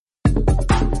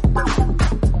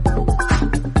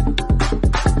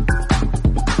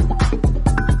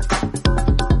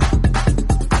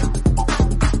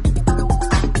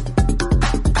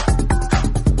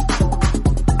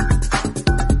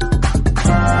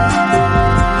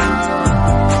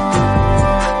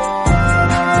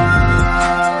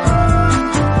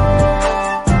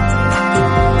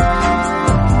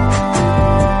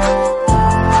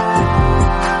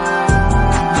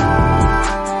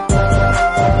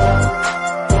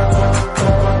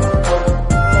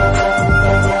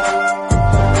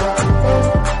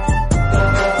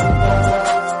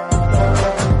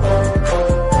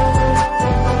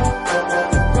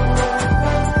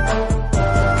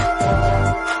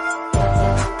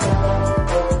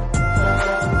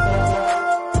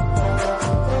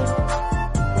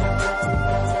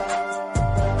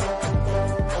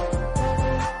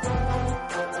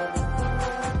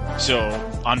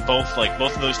on both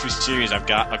of those two series, I've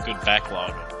got a good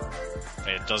backlog.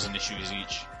 I had a dozen issues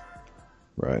each.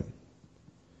 Right.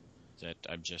 That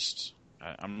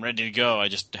I'm ready to go. I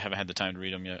just haven't had the time to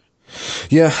read them yet.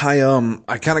 Yeah,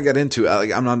 I kind of got into it.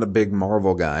 I'm not a big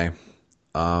Marvel guy,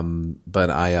 but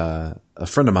a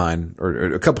friend of mine,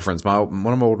 or a couple of friends,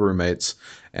 one of my old roommates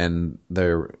and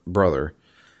their brother,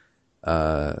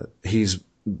 he's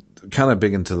kind of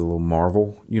big into the little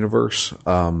Marvel universe.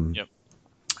 Yep.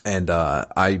 And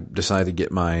I decided to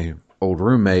get my old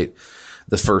roommate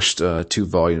the first 2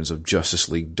 volumes of Justice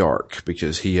League Dark,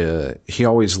 because he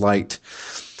always liked.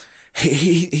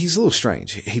 He's a little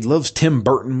strange. He loves Tim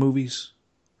Burton movies.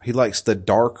 He likes the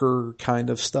darker kind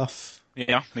of stuff.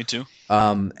 Yeah, me too.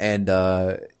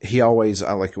 He always,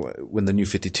 I like when the New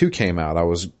 52 came out, I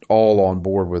was all on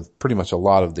board with pretty much a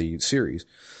lot of the series.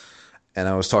 And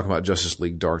I was talking about Justice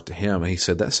League Dark to him, and he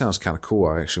said, that sounds kind of cool.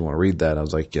 I actually want to read that. I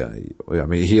was like, yeah. I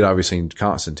mean, he had obviously seen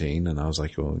Constantine, and I was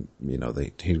like, well, you know,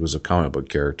 he was a comic book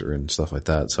character and stuff like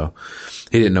that. So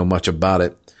he didn't know much about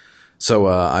it. So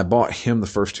I bought him the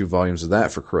first 2 volumes of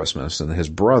that for Christmas, and his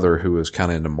brother, who was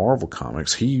kind of into Marvel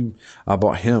comics, I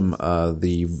bought him I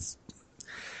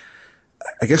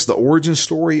guess the origin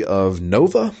story of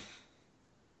Nova.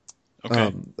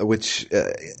 Okay. Which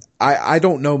I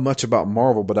don't know much about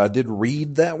Marvel, but I did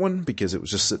read that one because it was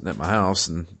just sitting at my house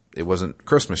and it wasn't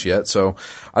Christmas yet, so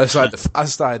I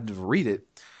decided to read it.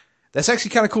 That's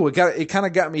actually kind of cool. It kind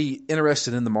of got me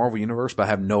interested in the Marvel universe, but I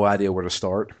have no idea where to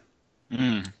start.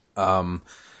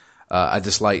 I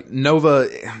just like Nova.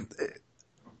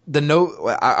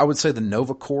 I would say the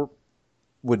Nova Corps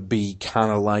would be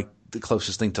kind of like the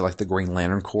closest thing to like the Green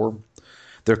Lantern Corps.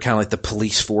 They're kind of like the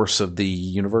police force of the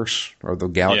universe or the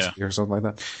galaxy or something like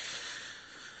that.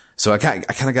 So I kind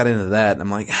of got into that, and I'm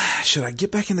like, should I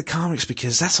get back into comics,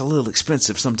 because that's a little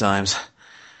expensive sometimes.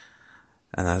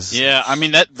 And I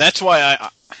mean that's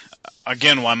why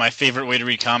why my favorite way to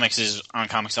read comics is on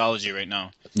Comixology right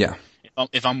now. Yeah.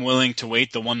 If I'm willing to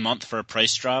wait the 1 month for a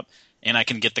price drop, and I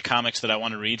can get the comics that I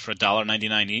want to read for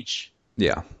 $1.99 each.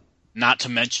 Yeah. Not to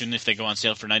mention if they go on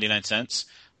sale for 99 cents.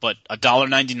 But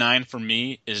 $1.99 for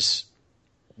me is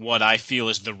what I feel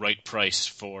is the right price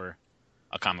for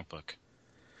a comic book.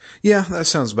 Yeah, that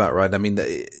sounds about right. I mean,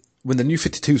 when the New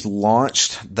 52s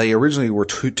launched, they originally were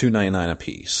 $2.99 a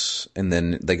piece, and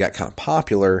then they got kind of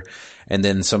popular, and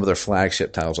then some of their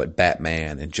flagship titles like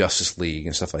Batman and Justice League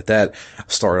and stuff like that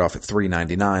started off at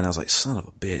 $3.99. I was like, son of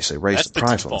a bitch, they raised the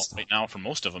price on this right now for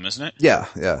most of them, isn't it? Yeah,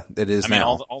 it is. I mean,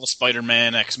 all the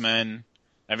Spider-Man, X-Men,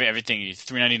 everything.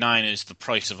 $3.99 is the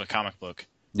price of a comic book.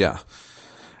 Yeah.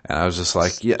 And I was just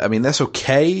like, yeah, I mean, that's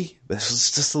okay. This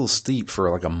is just a little steep for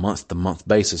like a month-to-month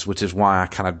basis, which is why I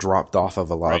kind of dropped off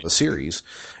of a lot of the series.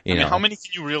 You know, how many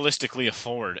can you realistically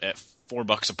afford at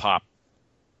 $4 a pop?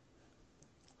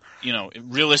 You know,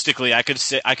 realistically, I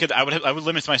would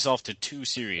limit myself to 2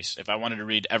 series if I wanted to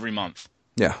read every month.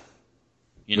 Yeah.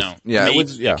 You know,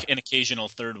 maybe an occasional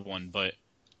third one, but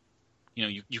you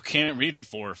know, you can't read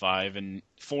 4 or 5, and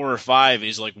 4 or 5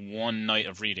 is like one night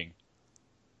of reading.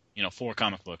 You know, 4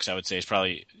 comic books, I would say,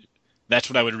 that's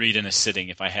what I would read in a sitting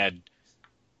if I had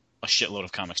a shitload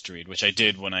of comics to read, which I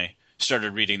did when I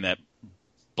started reading that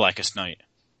Blackest Night.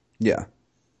 Yeah.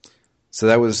 So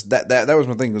that was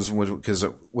my thing, because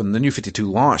when the New 52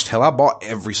 launched, hell, I bought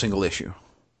every single issue.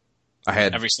 I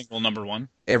had every single number 1.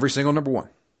 Every single number 1.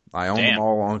 I own them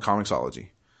all on Comixology.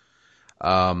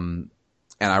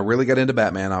 And I really got into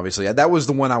Batman, obviously. That was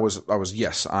the one I was,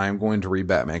 yes, I am going to read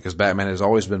Batman, because Batman has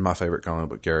always been my favorite comic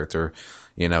book character.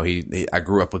 You know, I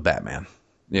grew up with Batman,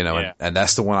 you know, and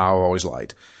that's the one I always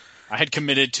liked. I had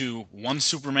committed to 1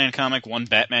 Superman comic, 1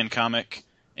 Batman comic,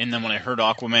 and then when I heard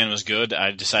Aquaman was good, I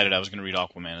decided I was going to read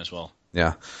Aquaman as well.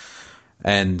 Yeah.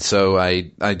 And so I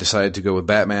decided to go with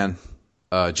Batman,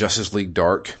 Justice League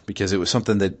Dark, because it was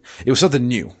something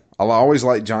new. I always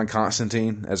liked John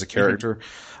Constantine as a character.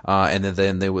 And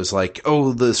then there was like,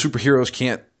 oh, the superheroes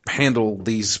can't handle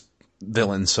these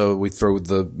villains, so we throw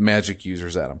the magic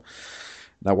users at them.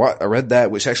 Now, I read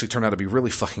that, which actually turned out to be really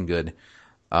fucking good.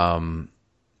 And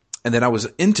then I was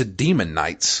into Demon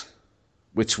Knights,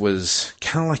 which was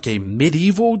kind of like a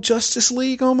medieval Justice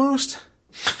League almost.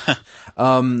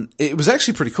 It was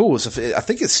actually pretty cool. I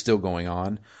think it's still going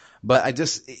on, but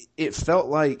it felt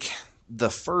like the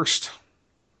first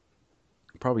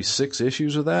probably 6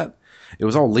 issues of that, it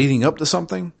was all leading up to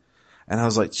something, and I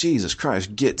was like, Jesus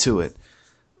Christ, get to it.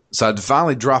 So I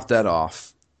finally dropped that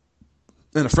off.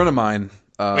 And a friend of mine...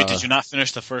 Wait, did you not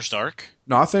finish the first arc?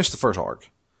 No, I finished the first arc.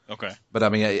 Okay. But I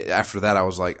mean, after that, I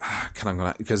was like,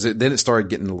 because then it started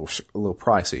getting a little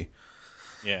pricey.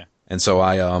 Yeah. And so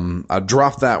I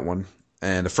dropped that one,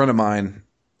 and a friend of mine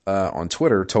on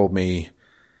Twitter told me,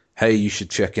 "Hey, you should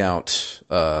check out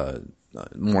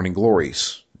Morning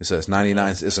Glories." It says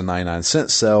 99. It's a 99-cent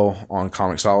sale on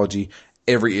Comixology.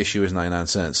 Every issue is 99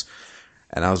 cents.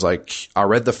 And I was like, I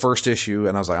read the first issue,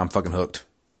 and I was like, I'm fucking hooked.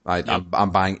 I'm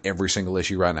buying every single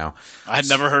issue right now. I had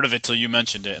never heard of it till you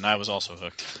mentioned it, and I was also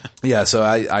hooked. Yeah, so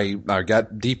I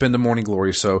got deep into Morning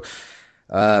Glory. So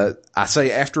I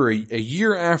say after a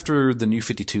year after the New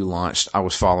 52 launched, I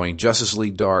was following Justice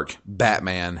League Dark,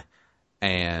 Batman,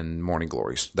 and Morning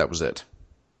Glories. That was it.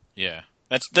 Yeah,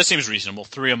 that seems reasonable.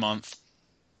 3 a month.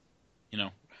 You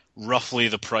know, roughly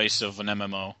the price of an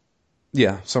MMO.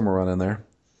 Yeah, somewhere around in there.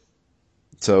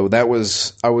 So that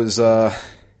was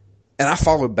and I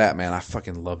followed Batman. I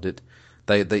fucking loved it.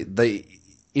 That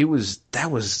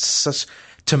was such,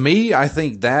 to me, I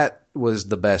think that was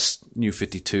the best New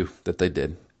 52 that they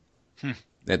did.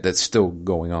 That's still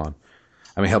going on.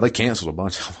 I mean, hell, they canceled a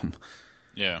bunch of them.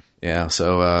 Yeah. Yeah.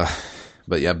 So,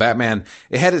 but yeah, Batman,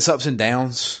 it had its ups and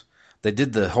downs. They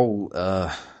did the whole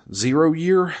 0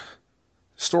 year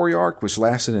story arc, which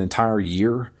lasted an entire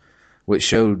year, which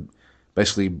showed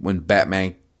basically when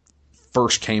Batman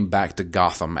first came back to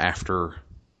Gotham after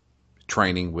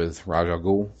training with Ra's al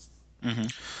Ghul. Mm-hmm.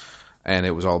 And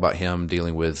it was all about him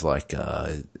dealing with like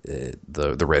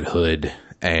the Red Hood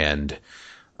and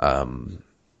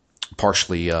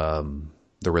partially the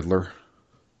Riddler.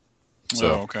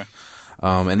 So, okay.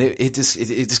 And it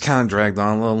just kind of dragged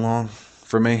on a little long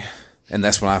for me, and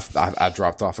that's when I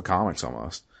dropped off of comics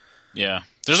almost. Yeah,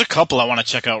 there's a couple I want to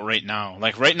check out right now.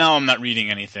 Like right now, I'm not reading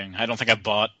anything. I don't think I've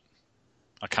bought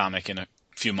a comic in a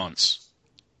few months.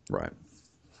 Right.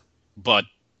 But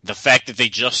the fact that they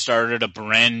just started a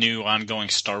brand new ongoing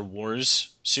Star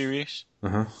Wars series,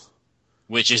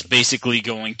 which is basically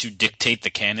going to dictate the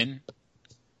canon.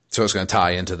 So it's going to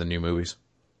tie into the new movies?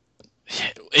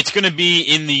 It's going to be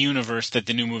in the universe that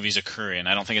the new movies occur in.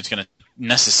 I don't think it's going to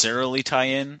necessarily tie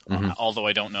in, although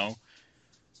I don't know.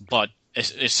 But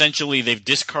essentially, they've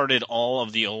discarded all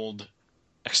of the old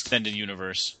extended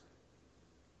universe,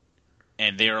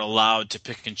 and they are allowed to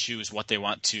pick and choose what they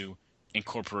want to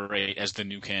incorporate as the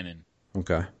new canon.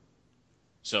 Okay.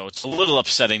 So it's a little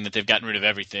upsetting that they've gotten rid of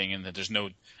everything and that there's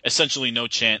essentially no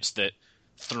chance that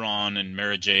Thrawn and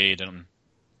Mara Jade and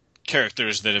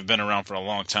characters that have been around for a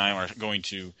long time are going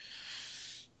to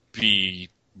be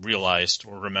realized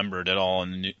or remembered at all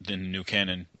in the new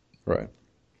canon. Right.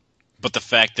 But the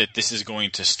fact that this is going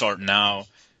to start now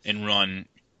and run,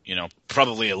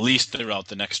 probably at least throughout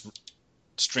the next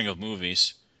string of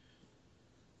movies,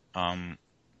 I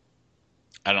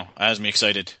don't know. It has me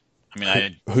excited. I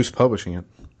mean, who's publishing it?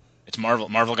 It's Marvel.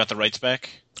 Marvel got the rights back.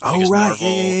 Oh, right. Marvel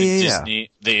and Disney,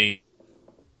 they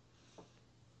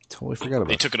totally forgot about it.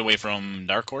 They took it away from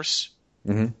Dark Horse.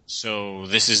 Mm-hmm. So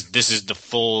this is the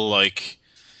full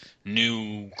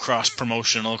new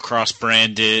cross-promotional,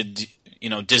 cross-branded.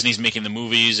 Disney's making the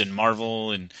movies, and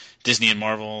Marvel and Disney and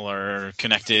Marvel are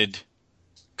connected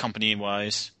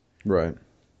company-wise. Right.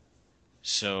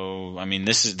 So I mean,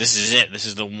 this is it. This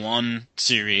is the one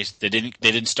series. They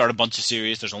didn't start a bunch of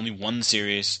series. There's only one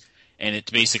series, and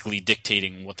it's basically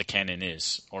dictating what the canon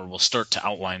is, or will start to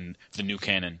outline the new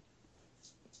canon.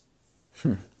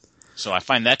 So I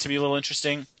find that to be a little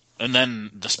interesting. And then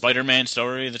the Spider-Man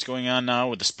story that's going on now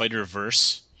with the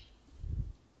Spider-Verse.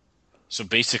 So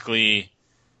basically,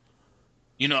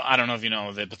 I don't know if you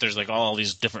know that, but there's all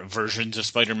these different versions of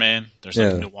Spider-Man. There's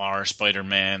Noir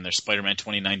Spider-Man, there's Spider-Man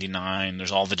 2099,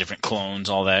 there's all the different clones,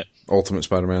 all that. Ultimate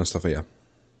Spider-Man stuff, yeah.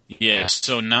 Yeah,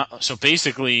 so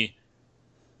basically,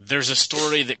 there's a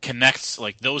story that connects,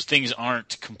 those things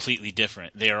aren't completely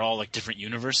different. They are all different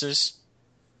universes.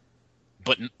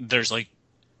 But there's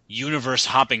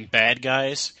universe-hopping bad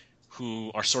guys who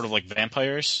are sort of like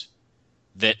vampires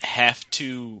that have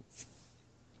to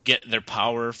get their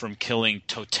power from killing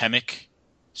totemic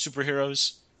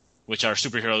superheroes, which are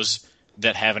superheroes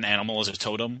that have an animal as a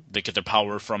totem. They get their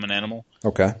power from an animal.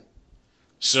 Okay.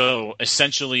 So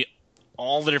essentially,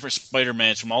 all the different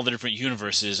Spider-Mans from all the different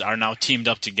universes are now teamed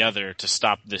up together to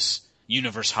stop this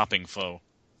universe-hopping foe.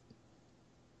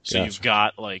 So Gotcha. You've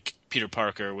got Peter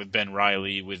Parker with Ben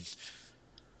Reilly with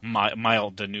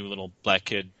Miles, the new little black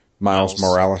kid. Miles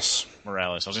Morales. I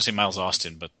was going to say Miles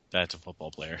Austin, but that's a football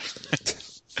player.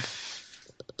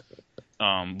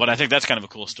 But I think that's kind of a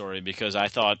cool story because I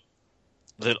thought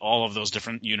that all of those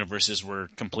different universes were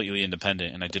completely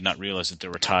independent, and I did not realize that there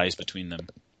were ties between them.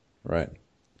 Right.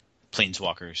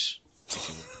 Planeswalkers.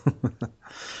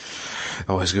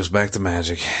 Always goes back to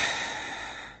magic.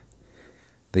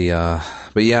 But yeah,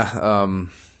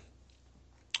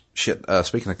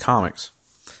 speaking of comics,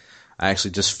 I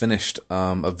actually just finished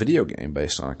a video game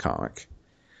based on a comic.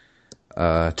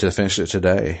 to finish it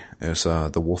today is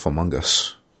The Wolf Among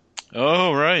Us.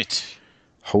 Oh, right.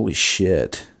 Holy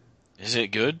shit. Is it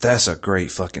good? That's a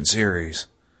great fucking series.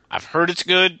 I've heard it's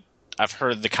good. I've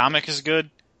heard the comic is good.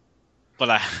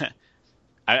 But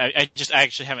I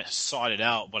actually haven't sought it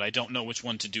out, but I don't know which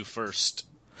one to do first.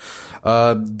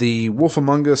 The Wolf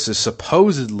Among Us is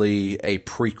supposedly a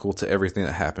prequel to everything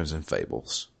that happens in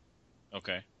Fables.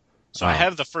 Okay. So I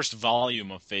have the first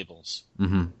volume of Fables.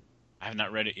 Mm-hmm. I have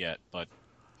not read it yet, but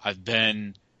I've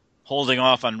been holding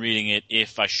off on reading it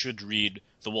if I should read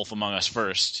The Wolf Among Us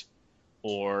first,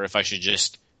 or if I should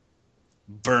just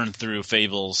burn through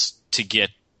Fables to get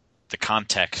the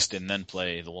context and then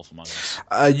play The Wolf Among Us.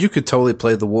 You could totally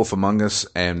play The Wolf Among Us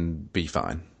and be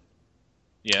fine.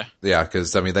 Yeah? Yeah,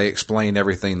 because, I mean, they explain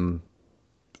everything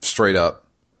straight up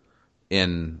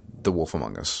in The Wolf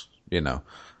Among Us, you know.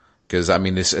 Because, I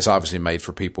mean, it's obviously made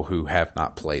for people who have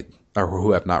not played or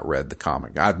who have not read the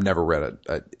comic. I've never read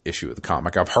an issue of the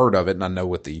comic. I've heard of it and I know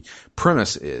what the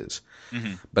premise is,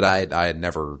 but I had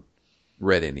never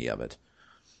read any of it.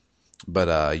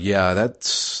 But yeah,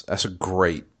 that's a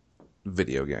great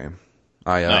video game.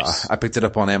 Nice. I picked it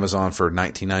up on Amazon for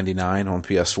 $19.99 on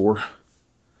PS4.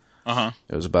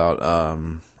 It was about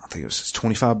I think it was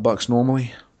 $25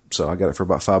 normally, so I got it for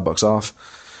about $5 off.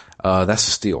 That's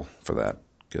a steal for that.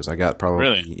 Because I got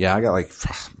like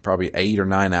probably 8 or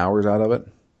 9 hours out of it.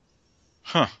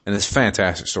 Huh. And it's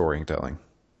fantastic storytelling.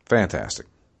 Fantastic.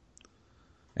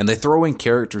 And they throw in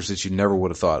characters that you never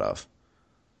would have thought of.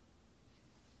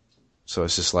 So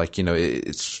it's just like, you know,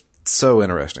 it's so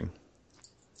interesting.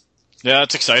 Yeah,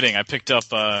 that's exciting. I picked up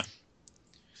The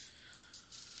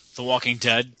Walking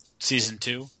Dead Season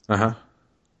 2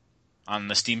 on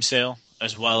the Steam sale,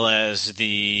 as well as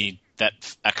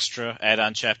that extra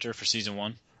add-on chapter for Season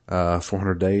 1.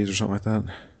 400 Days or something like that?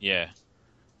 Yeah.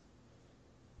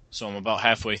 So I'm about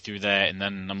halfway through that, and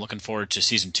then I'm looking forward to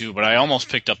Season 2, but I almost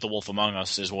picked up The Wolf Among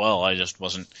Us as well. I just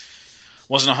wasn't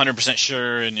 100%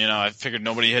 sure, and, you know, I figured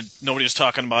nobody was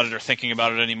talking about it or thinking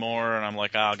about it anymore, and I'm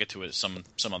like, I'll get to it some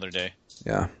other day.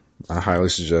 Yeah. I highly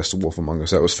suggest The Wolf Among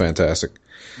Us. That was fantastic.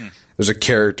 There's a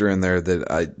character in there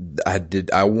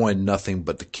that I wanted nothing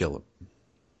but to kill him.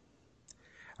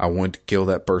 I wanted to kill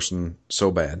that person so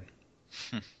bad.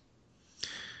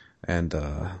 And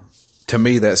to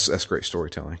me, that's great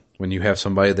storytelling. When you have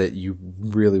somebody that you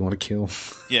really want to kill.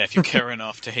 Yeah, if you care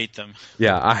enough to hate them.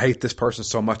 Yeah, I hate this person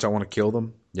so much I want to kill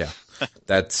them. Yeah,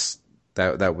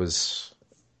 that was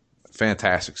a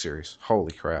fantastic series.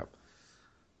 Holy crap.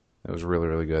 It was really,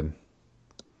 really good.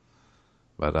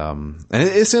 But and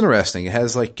it's interesting. It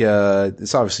has like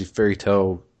it's obviously fairy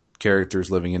tale characters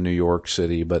living in New York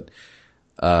City, but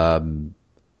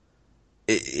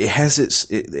it has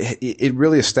it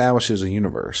really establishes a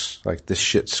universe. Like this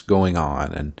shit's going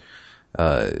on, and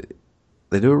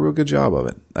they do a real good job of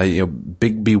it. You know,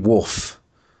 Big B Wolf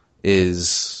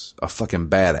is a fucking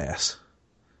badass.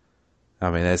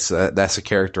 I mean, that's a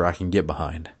character I can get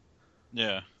behind.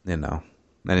 Yeah, you know,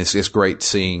 and it's great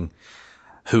seeing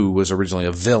who was originally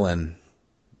a villain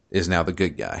is now the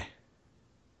good guy.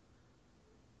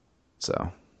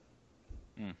 So.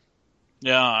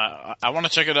 Yeah, I want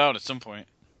to check it out at some point.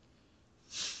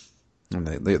 And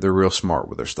they're real smart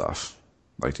with their stuff.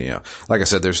 Like, you know, like I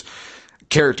said, there's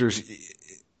characters.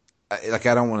 Like,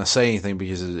 I don't want to say anything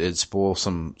because it spoils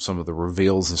some of the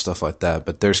reveals and stuff like that.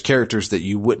 But there's characters that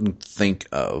you wouldn't think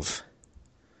of.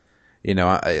 You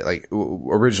know,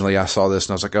 originally I saw this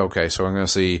and I was like, okay, so I'm going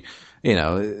to see, you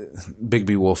know, Big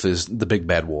B Wolf is the big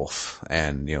bad wolf.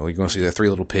 And, you know, you're going to see the Three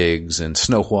Little Pigs and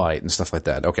Snow White and stuff like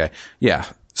that. Okay. Yeah.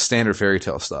 Standard fairy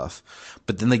tale stuff.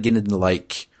 But then they get into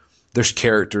like, there's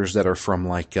characters that are from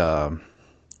like,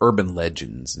 urban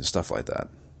legends and stuff like that.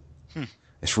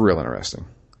 It's real interesting.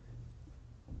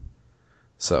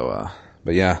 So,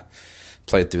 but yeah,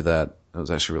 played through that. It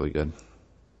was actually really good.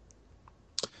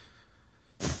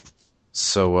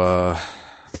 So,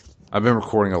 I've been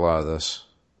recording a lot of this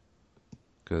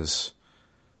because,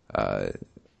 we're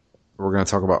going to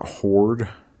talk about Horde.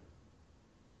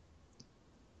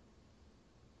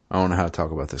 I don't know how to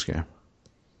talk about this game.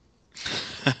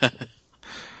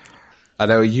 I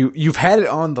know you've had it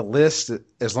on the list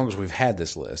as long as we've had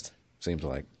this list, seems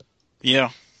like. Yeah.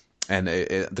 And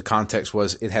the context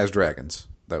was it has dragons.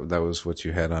 That was what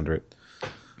you had under it.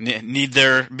 Need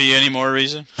there be any more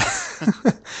reason?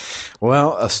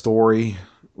 Well, a story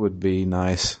would be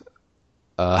nice.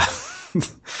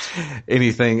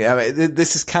 Anything. I mean,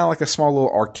 this is kind of like a small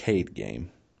little arcade game.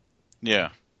 Yeah.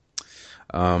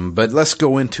 But let's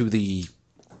go into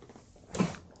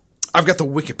I've got the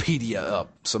Wikipedia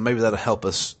up, so maybe that'll help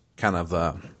us kind of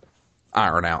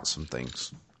iron out some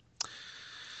things.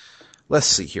 Let's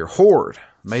see here. Horde,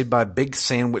 made by Big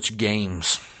Sandwich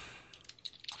Games.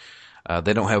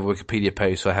 They don't have a Wikipedia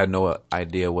page, so I had no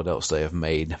idea what else they have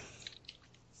made.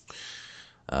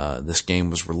 This game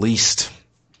was released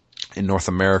in North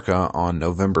America on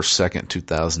November 2nd,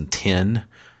 2010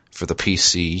 for the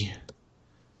PC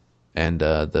and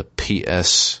the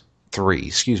PS3.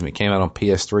 Excuse me, came out on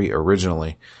PS3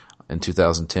 originally in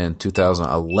 2010,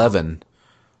 2011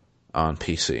 on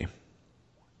PC.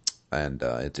 And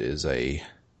it is a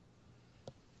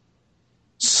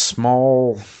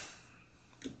small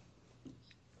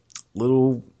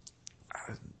little,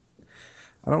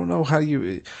 I don't know how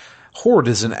you... Horde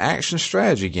is an action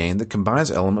strategy game that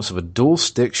combines elements of a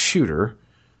dual-stick shooter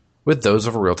with those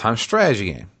of a real-time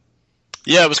strategy game.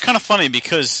 Yeah, it was kind of funny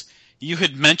because you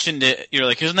had mentioned it. You're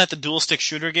like, isn't that the dual-stick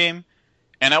shooter game?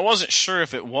 And I wasn't sure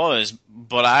if it was,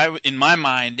 but in my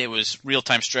mind, it was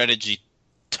real-time strategy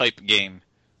type game.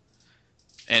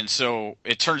 And so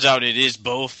it turns out it is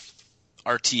both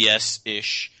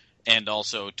RTS-ish and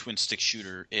also twin-stick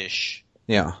shooter-ish.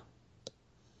 Yeah.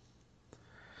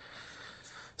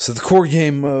 So the core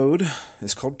game mode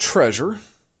is called Treasure.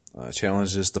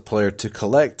 Challenges the player to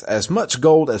collect as much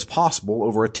gold as possible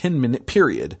over a 10-minute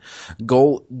period.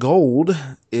 Gold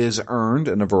is earned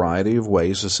in a variety of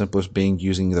ways, the simplest being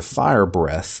using the fire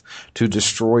breath to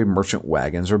destroy merchant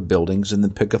wagons or buildings and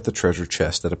then pick up the treasure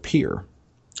chests that appear.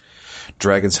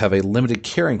 Dragons have a limited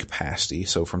carrying capacity,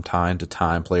 so from time to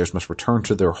time players must return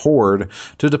to their hoard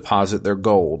to deposit their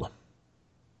gold.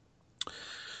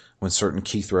 When certain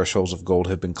key thresholds of gold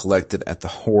have been collected at the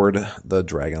hoard, the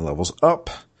dragon levels up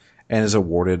and is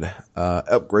awarded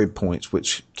upgrade points,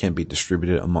 which can be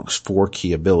distributed amongst 4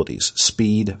 key abilities: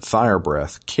 speed, fire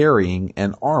breath, carrying,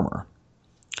 and armor.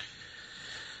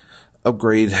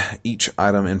 Upgrade each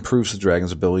item improves the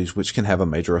dragon's abilities, which can have a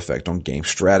major effect on game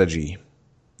strategy.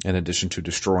 In addition to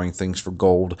destroying things for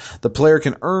gold, the player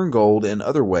can earn gold in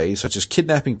other ways, such as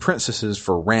kidnapping princesses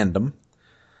for random,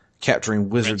 capturing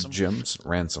wizard gems.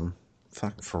 Ransom.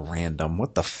 Fuck, for random.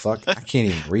 What the fuck? I can't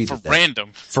even read it.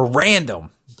 Random. For random.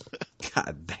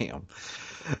 God damn.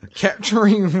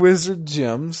 Capturing wizard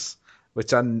gems,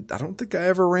 which I don't think I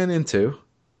ever ran into.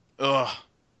 Ugh.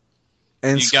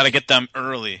 And you gotta get them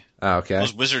early. Okay.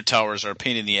 Those wizard towers are a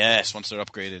pain in the ass once they're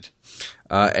upgraded.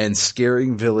 And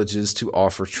scaring villages to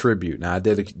offer tribute. Now, I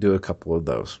did do a couple of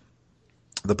those.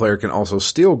 The player can also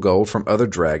steal gold from other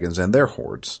dragons and their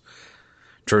hordes.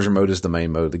 Treasure mode is the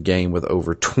main mode of the game with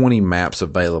over 20 maps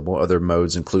available. Other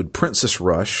modes include Princess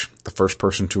Rush, the first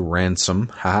person to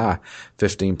ransom,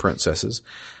 15 princesses.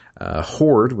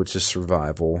 Horde, which is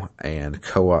survival, and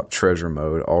co-op treasure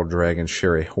mode. All dragons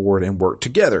share a horde and work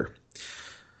together.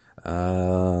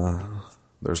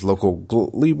 There's local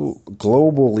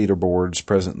global leaderboards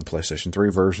present in the PlayStation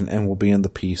 3 version and will be in the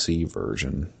PC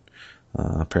version.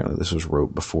 Apparently this was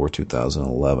wrote before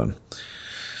 2011.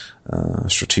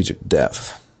 Strategic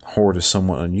depth. Horde is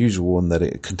somewhat unusual in that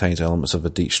it contains elements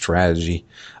of deep strategy.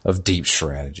 And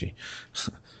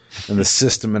the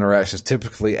system interaction is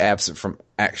typically absent from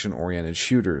action-oriented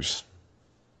shooters.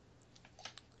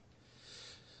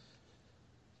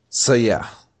 So yeah,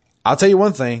 I'll tell you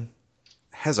one thing.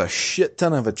 Has a shit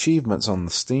ton of achievements on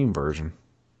the Steam version.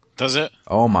 Does it?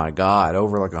 Oh my god,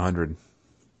 over like 100.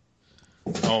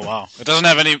 Oh wow. It doesn't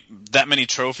have that many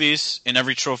trophies, and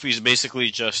every trophy is basically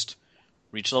just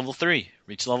reach level 3,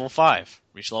 reach level 5,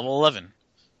 reach level 11,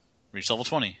 reach level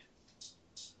 20.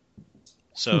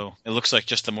 So it looks like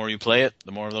just the more you play it,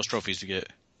 the more of those trophies you get.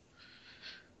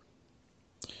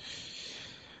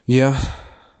 Yeah.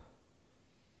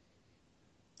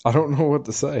 I don't know what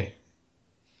to say.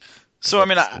 So, I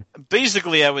mean,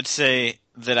 basically I would say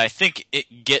that I think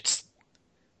it gets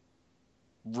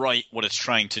right what it's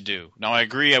trying to do. Now, I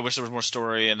agree, I wish there was more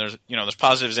story, and there's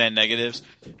positives and negatives,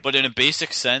 but in a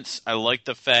basic sense, I like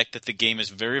the fact that the game is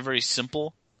very, very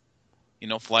simple.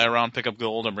 Fly around, pick up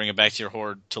gold, and bring it back to your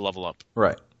horde to level up.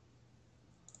 Right.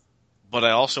 But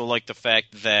I also like the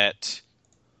fact that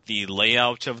the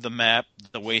layout of the map,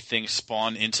 the way things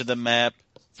spawn into the map,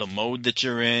 the mode that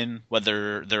you're in,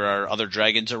 whether there are other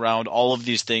dragons around, all of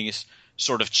these things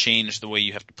sort of change the way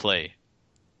you have to play.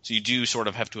 So you do sort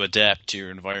of have to adapt to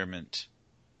your environment.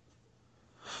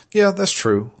 Yeah, that's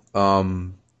true.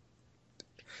 The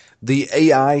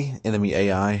enemy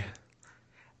AI,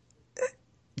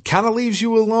 kind of leaves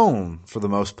you alone for the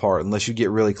most part, unless you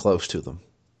get really close to them.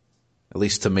 At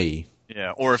least to me.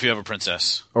 Yeah, or if you have a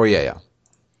princess. Oh, yeah.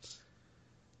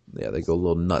 Yeah, they go a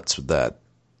little nuts with that.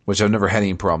 Which I've never had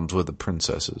any problems with the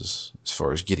princesses as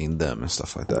far as getting them and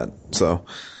stuff like that. So,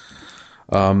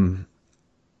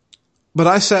 but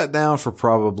I sat down for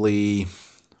probably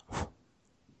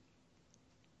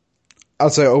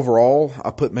I'd say overall,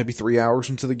 I put maybe 3 hours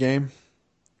into the game.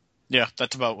 Yeah,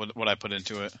 that's about what I put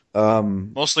into it.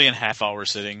 Um, Mostly in half-hour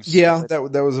sittings. yeah, that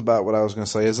was about what I was going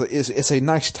to say. It's a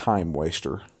nice time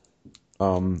waster.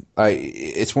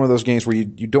 It's one of those games where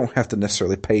you don't have to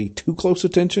necessarily pay too close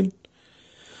attention.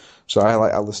 So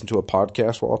I listened to a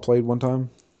podcast while I played one time.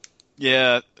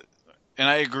 Yeah, and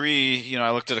I agree. You know,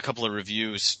 I looked at a couple of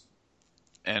reviews,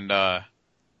 and I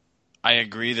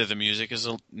agree that the music is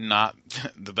not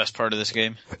the best part of this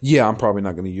game. Yeah, I'm probably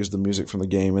not going to use the music from the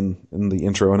game in the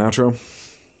intro and outro.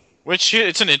 Which,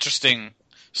 it's an interesting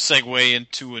segue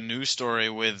into a news story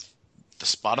with the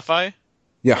Spotify.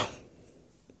 Yeah.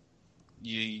 Do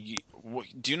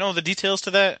you know the details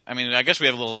to that? I mean, I guess we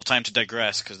have a little time to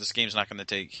digress because this game's not going to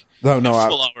take No, a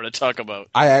full hour to talk about.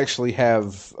 I actually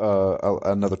have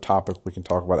another topic we can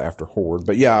talk about after Horde.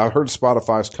 But yeah, I heard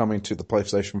Spotify's coming to the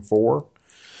PlayStation 4.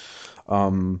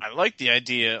 I like the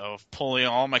idea of pulling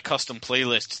all my custom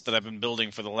playlists that I've been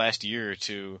building for the last year or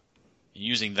two,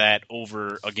 using that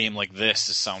over a game like this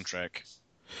as soundtrack.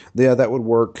 Yeah, that would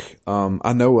work.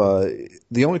 I know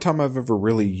the only time I've ever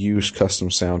really used custom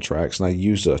soundtracks, and I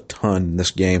used a ton in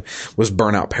this game, was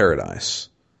Burnout Paradise.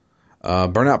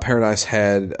 Burnout Paradise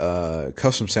had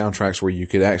custom soundtracks where you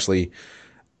could actually,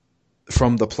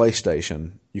 from the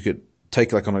PlayStation, you could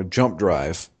take like on a jump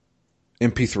drive,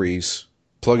 MP3s,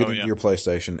 plug it into your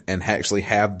PlayStation, and actually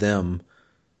have them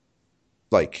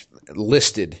like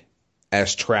listed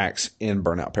as tracks in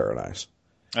Burnout Paradise.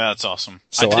 That's awesome.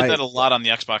 So I did that a lot on the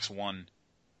Xbox One.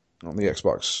 On the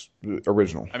Xbox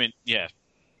original. I mean, yeah.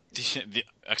 The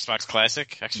Xbox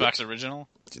Classic? Xbox Original?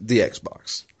 The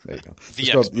Xbox. There you go. The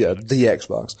Xbox. Yeah, the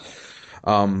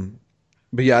Xbox.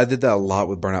 But yeah, I did that a lot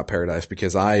with Burnout Paradise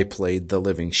because I played the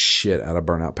living shit out of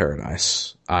Burnout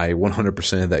Paradise. I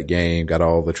 100% of that game, got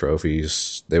all the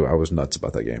trophies. I was nuts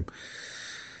about that game.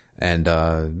 And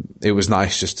it was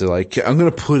nice just to like, I'm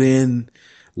going to put in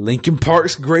Linkin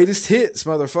Park's greatest hits,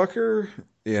 motherfucker,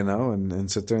 you know, and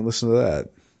sit there and listen to that.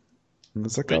 And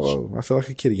it's like, oh, I feel like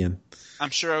a kid again.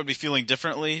 I'm sure I would be feeling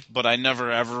differently, but I never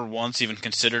ever once even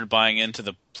considered buying into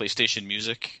the PlayStation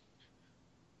Music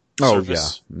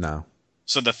service. Yeah, no.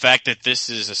 So the fact that this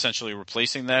is essentially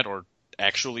replacing that, or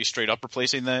actually straight up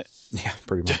replacing that, yeah,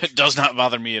 pretty much, does not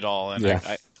bother me at all. And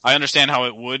yeah. I understand how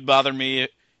it would bother me,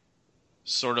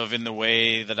 sort of in the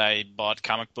way that I bought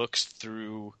comic books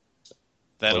through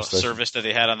that service that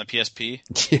they had on the PSP,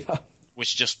 yeah,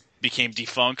 which just became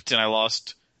defunct, and I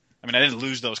lost. I mean, I didn't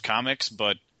lose those comics,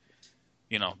 but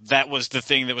you know, that was the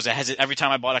thing that was every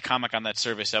time I bought a comic on that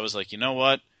service, I was like, you know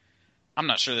what? I'm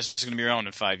not sure this is going to be around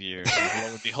in 5 years. And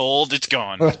lo and behold, it's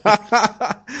gone.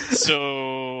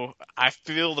 So I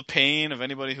feel the pain of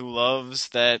anybody who loves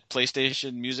that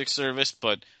PlayStation Music service,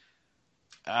 but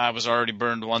I was already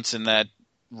burned once in that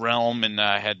realm, and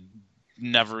I had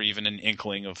never even an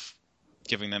inkling of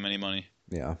giving them any money.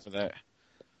 Yeah, for that.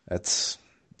 That's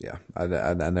yeah. I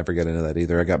never got into that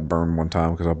either. I got burned one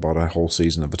time because I bought a whole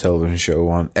season of a television show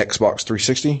on Xbox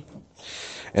 360,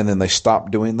 and then they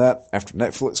stopped doing that after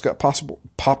Netflix got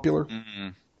popular. Mm-hmm.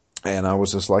 And I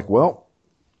was just like, well,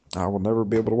 I will never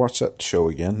be able to watch that show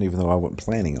again, even though I wasn't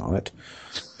planning on it.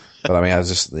 But I mean, I was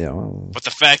just, you know. But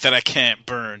the fact that I can't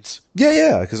burns.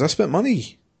 Yeah, because I spent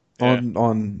money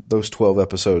on those 12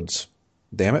 episodes.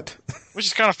 Damn it. Which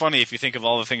is kind of funny if you think of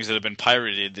all the things that have been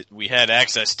pirated that we had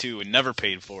access to and never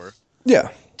paid for. Yeah.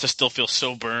 To still feel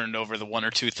so burned over the one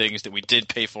or two things that we did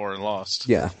pay for and lost.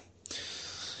 Yeah.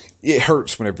 It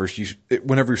hurts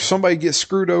whenever somebody gets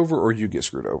screwed over or you get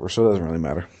screwed over, so it doesn't really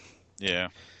matter. Yeah.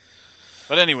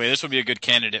 But anyway, this would be a good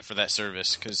candidate for that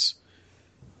service because,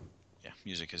 yeah,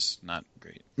 music is not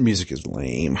great. Music is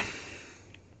lame.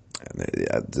 And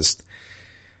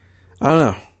I don't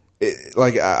know.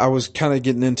 I was kind of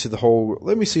getting into the whole,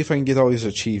 let me see if I can get all these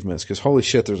achievements, because holy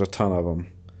shit, there's a ton of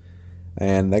them.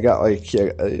 And I got I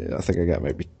think I got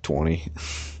maybe 20.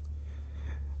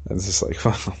 And it's just like,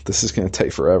 well, this is going to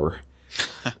take forever.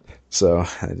 So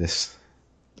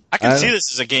I can see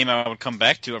this as a game I would come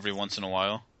back to every once in a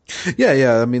while.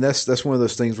 Yeah. I mean, that's one of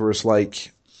those things where it's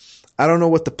like, I don't know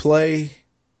what to play,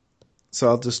 so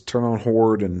I'll just turn on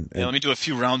Horde and let me do a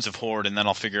few rounds of Horde, and then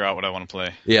I'll figure out what I want to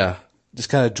play. Yeah. Just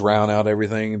kind of drown out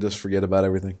everything and just forget about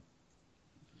everything.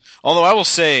 Although I will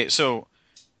say, so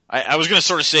I was going to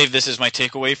sort of save this as my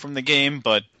takeaway from the game,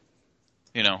 but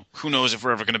you know, who knows if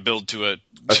we're ever going to build to a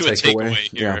takeaway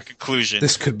here, a conclusion.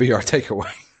 This could be our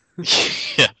takeaway.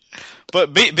 Yeah,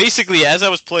 but basically, as I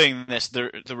was playing this,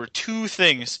 there were two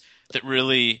things that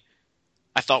really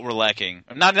I thought were lacking.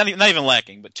 Not even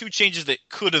lacking, but two changes that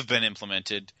could have been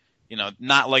implemented. You know,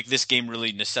 not like this game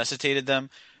really necessitated them,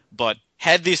 but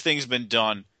had these things been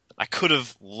done, I could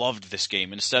have loved this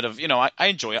game instead of, I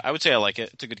enjoy it. I would say I like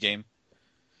it. It's a good game.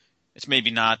 It's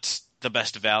maybe not the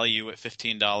best value at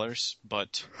 $15,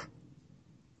 but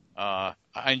I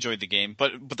enjoyed the game.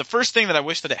 But the first thing that I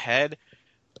wish that it had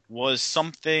was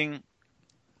something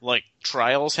like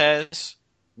Trials has,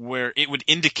 where it would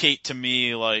indicate to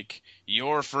me, like,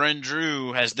 your friend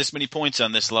Drew has this many points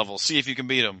on this level. See if you can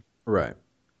beat him. Right.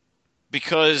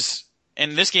 Because,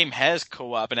 and this game has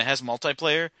co-op and it has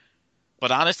multiplayer,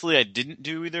 but honestly, I didn't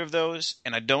do either of those,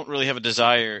 and I don't really have a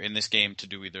desire in this game to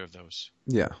do either of those.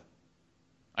 Yeah.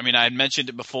 I mean, I had mentioned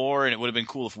it before, and it would have been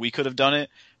cool if we could have done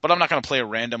it, but I'm not going to play a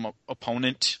random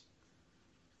opponent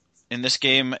in this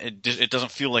game. It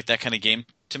doesn't feel like that kind of game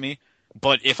to me.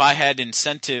 But if I had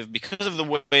incentive, because of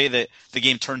the way that the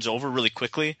game turns over really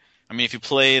quickly, I mean, if you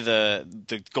play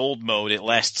the gold mode, it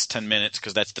lasts 10 minutes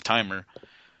because that's the timer.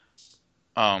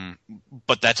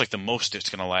 But that's like the most it's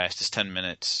going to last is 10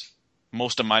 minutes.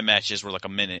 Most of my matches were like a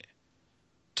minute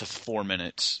to 4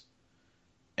 minutes.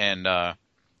 And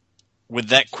with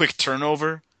that quick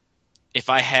turnover, if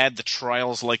I had the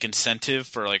Trials-like incentive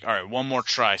for like, all right, one more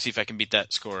try, see if I can beat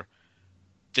that score,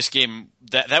 this game,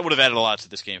 that would have added a lot to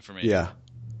this game for me. Yeah.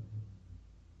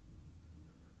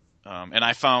 And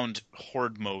I found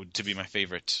Horde mode to be my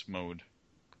favorite mode,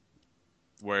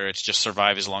 where it's just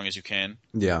survive as long as you can.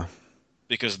 Yeah.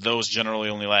 Because those generally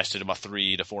only lasted about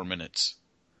 3 to 4 minutes.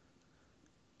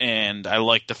 And I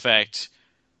like the fact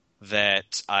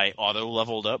that I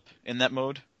auto-leveled up in that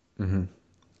mode. Mm-hmm.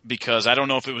 Because I don't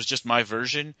know if it was just my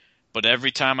version, but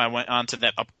every time I went onto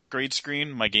that upgrade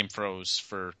screen, my game froze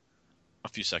for a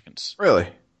few seconds. Really?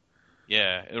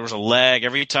 Yeah, there was a lag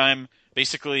every time.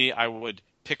 Basically, I would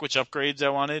pick which upgrades I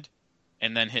wanted,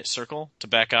 and then hit circle to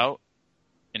back out,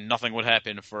 and nothing would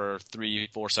happen for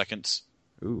 3-4 seconds.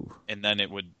 Ooh. And then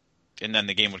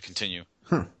the game would continue.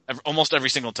 Huh. Almost every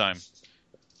single time.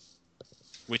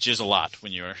 Which is a lot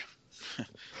when you're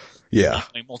Yeah.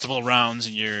 playing multiple rounds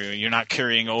and you're not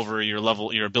carrying over your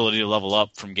ability to level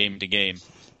up from game to game.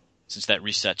 Since that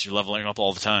resets, you're leveling up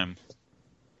all the time.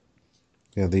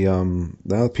 Yeah, the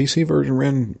PC version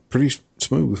ran pretty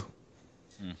smooth.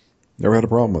 Never had a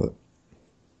problem with it.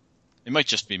 It might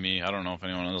just be me. I don't know if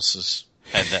anyone else has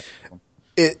had that.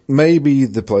 It may be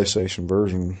the PlayStation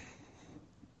version.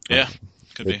 Yeah,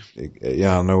 could be.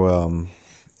 Yeah, I know.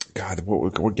 God,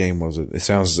 what game was it? It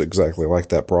sounds exactly like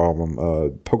that problem.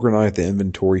 Poker Night: The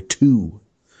Inventory 2.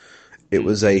 It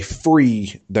was a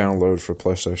free download for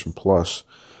PlayStation Plus.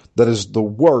 That is the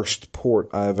worst port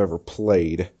I've ever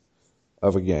played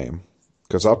of a game.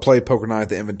 Because I played Poker Night: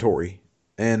 The Inventory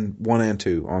and 1 and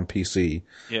 2 on PC.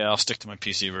 Yeah, I'll stick to my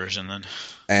PC version then.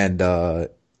 And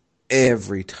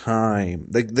every time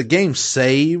the game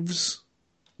saves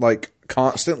like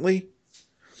constantly,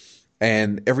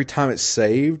 and every time it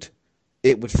saved,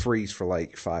 it would freeze for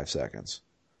like 5 seconds.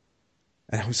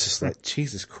 And I was just like,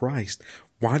 Jesus Christ,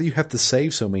 why do you have to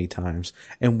save so many times?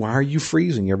 And why are you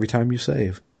freezing every time you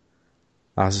save?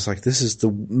 I was just like, this is the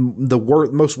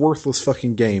most worthless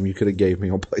fucking game you could have gave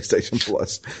me on PlayStation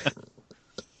Plus.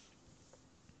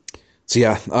 So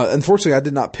yeah, unfortunately, I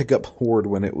did not pick up Horde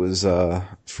when it was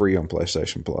free on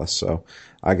PlayStation Plus. So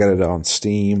I got it on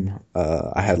Steam.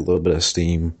 I had a little bit of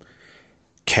Steam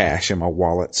cash in my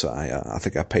wallet, so I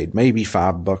think I paid maybe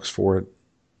 $5 for it,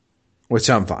 which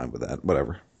I'm fine with that.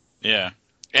 Whatever. Yeah,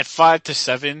 at 5 to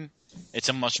 7, it's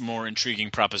a much more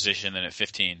intriguing proposition than at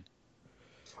 15.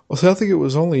 Well, so I think it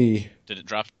was only. Did it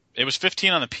drop? It was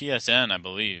 15 on the PSN, I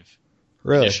believe.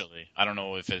 Really? Initially, I don't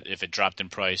know if it dropped in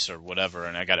price or whatever,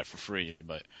 and I got it for free.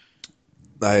 But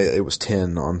it was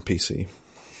 10 on PC.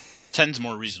 10's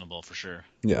more reasonable for sure.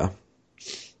 Yeah.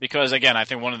 Because again, I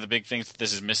think one of the big things that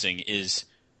this is missing is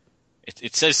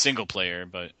it says single player,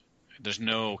 but there's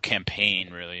no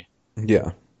campaign really.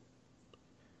 Yeah.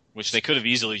 Which they could have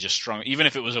easily just strung, even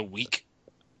if it was a weak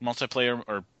multiplayer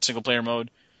or single player mode,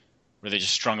 where they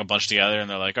just strung a bunch together and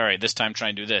they're like, all right, this time try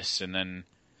and do this, and then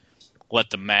let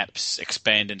the maps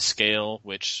expand in scale,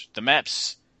 which the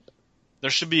maps, there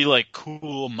should be like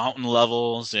cool mountain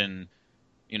levels and,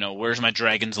 where's my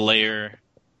dragon's lair?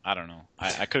 I don't know.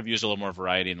 I could have used a little more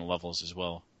variety in the levels as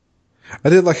well. I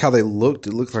did like how they looked.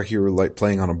 It looked like you were like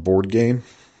playing on a board game.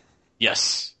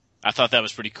 Yes. I thought that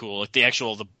was pretty cool. Like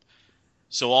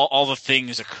so all the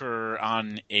things occur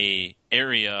on a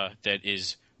area that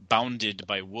is bounded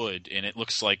by wood, and it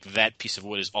looks like that piece of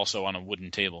wood is also on a wooden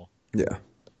table. Yeah.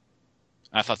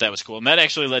 I thought that was cool. And that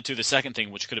actually led to the second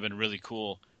thing, which could have been really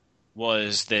cool,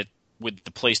 was that with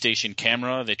the PlayStation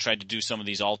camera, they tried to do some of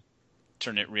these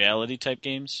alternate reality type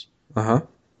games. Uh-huh.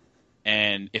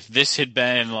 And if this had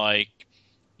been like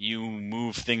you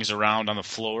move things around on the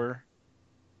floor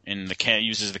and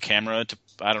uses the camera to.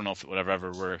 I don't know if it would have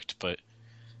ever worked, but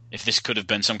if this could have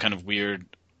been some kind of weird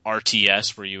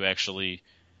RTS where you actually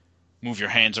move your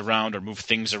hands around or move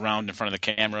things around in front of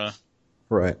the camera,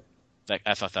 Right.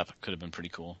 I thought that could have been pretty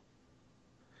cool.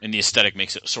 And the aesthetic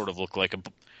makes it sort of look like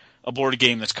a board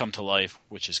game that's come to life,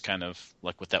 which is kind of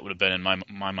like what that would have been in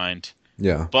my mind.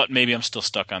 Yeah. But maybe I'm still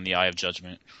stuck on the Eye of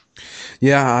Judgment.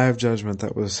 Yeah, Eye of Judgment.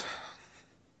 That was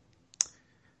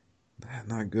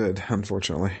not good,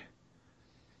 unfortunately.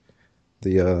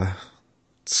 The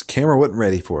camera wasn't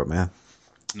ready for it, man.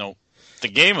 No, the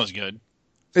game was good.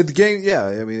 The game, yeah.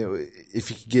 I mean, if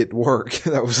you could get work,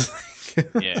 that was.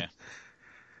 Yeah.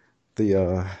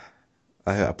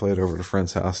 I played over at a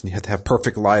friend's house, and you had to have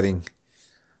perfect lighting.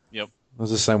 Yep. It was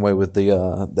the same way with the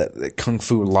that Kung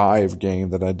Fu Live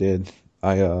game that I did.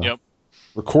 I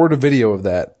recorded a video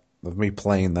of me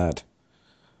playing that,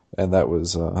 and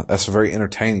that's a very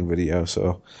entertaining video.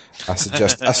 So I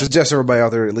suggest everybody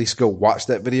out there at least go watch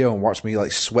that video and watch me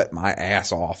like sweat my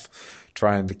ass off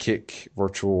trying to kick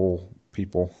virtual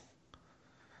people,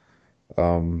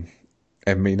 and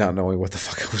me not knowing what the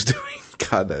fuck I was doing.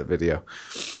 God, that video.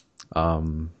 Yeah,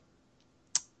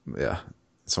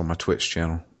 it's on my Twitch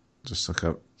channel. Just look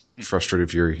up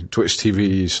Frustrated Fury. Twitch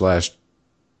TV /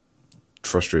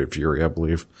 Frustrated Fury, I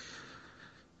believe.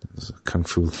 It's Kung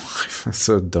Fu Live. It's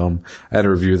so dumb. I had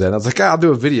to review that. I was like, I'll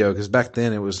do a video, because back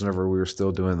then it was whenever we were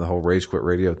still doing the whole Rage Quit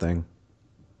Radio thing.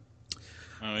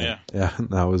 Oh yeah. Yeah,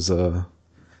 and I was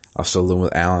still living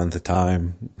with Alan at the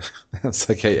time. It's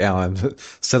like, hey Alan,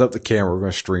 set up the camera. We're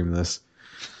going to stream this.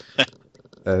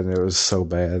 And it was so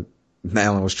bad. And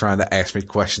Alan was trying to ask me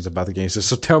questions about the game. He said,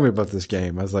 so tell me about this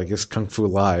game. I was like, it's Kung Fu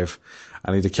Live.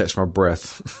 I need to catch my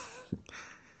breath.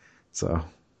 So,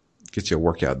 get you a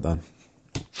workout done.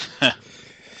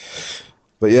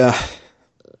 But yeah,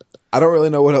 I don't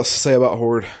really know what else to say about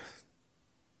Horde.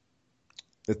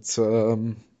 It's a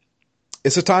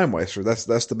time waster. That's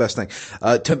the best thing.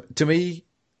 To me,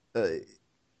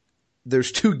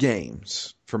 there's two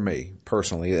games for me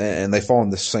personally, and they fall in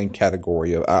the same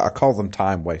category. I call them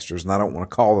time wasters, and I don't want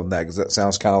to call them that because that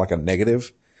sounds kind of like a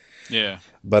negative. Yeah.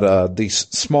 But these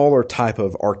smaller type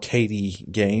of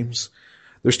arcadey games,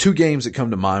 there's two games that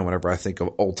come to mind whenever I think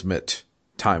of ultimate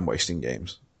time wasting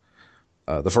games.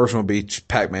 The first one would be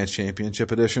Pac-Man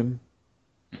Championship Edition,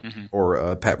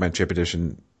 or Pac-Man Championship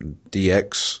Edition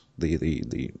DX,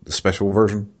 the special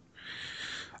version.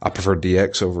 I prefer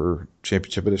DX over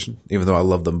Championship Edition, even though I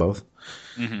love them both.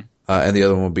 Mm-hmm. And the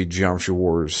other one would be Geometry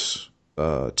Wars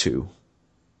 2.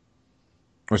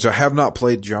 Which I have not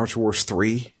played Geometry Wars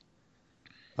 3,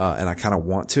 and I kind of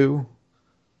want to.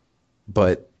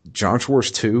 But Geometry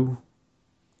Wars 2,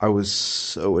 I was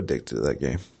so addicted to that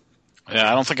game.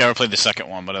 Yeah, I don't think I ever played the second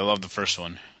one, but I love the first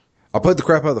one. I played the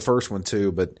crap out of the first one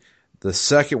too, but the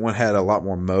second one had a lot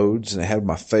more modes, and it had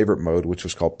my favorite mode, which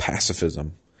was called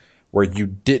Pacifism, where you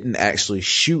didn't actually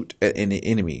shoot at any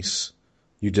enemies.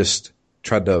 You just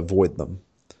tried to avoid them.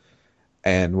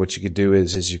 And what you could do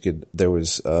is there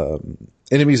was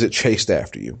enemies that chased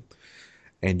after you.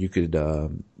 And you could,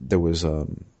 there was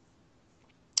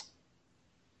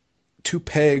two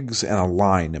pegs and a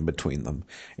line in between them.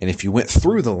 And if you went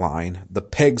through the line, the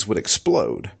pegs would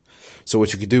explode. So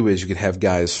what you could do is you could have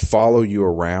guys follow you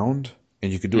around,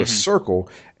 and you could do a circle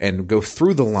and go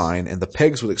through the line, and the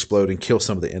pegs would explode and kill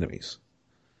some of the enemies.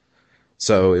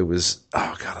 So it was,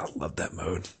 oh God, I love that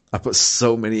mode. I put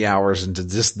so many hours into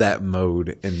just that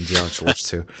mode in Geometry Wars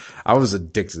 2. I was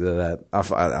addicted to that.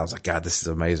 I was like, God, this is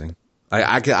amazing.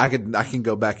 I can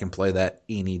go back and play that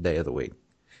any day of the week.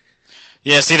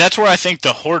 Yeah, see, that's where I think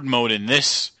the Horde mode in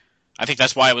this, I think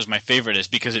that's why it was my favorite, is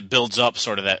because it builds up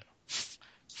sort of that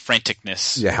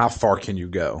franticness. Yeah, how far can you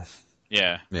go?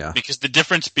 Yeah. Yeah. Because the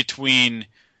difference between,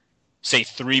 say,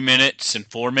 3 minutes and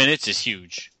 4 minutes is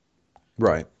huge.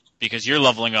 Right. Because you're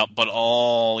leveling up, but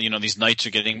all, these knights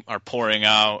are pouring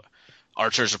out,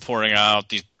 archers are pouring out,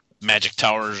 these magic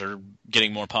towers are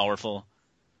getting more powerful.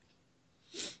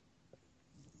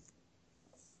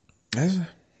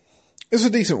 It's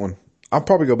a decent one. I'll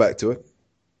probably go back to it.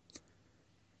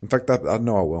 In fact, I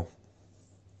know I will.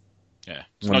 Yeah,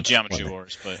 it's no Geometry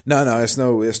Wars, but no, it's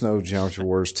no Geometry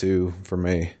Wars 2 for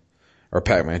me, or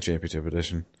Pac-Man Championship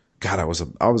Edition. God, I was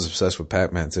obsessed with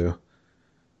Pac-Man too.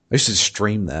 I used to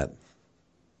stream that,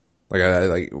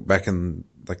 like back in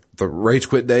like the Rage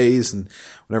Quit days, and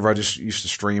whenever I just used to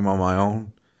stream on my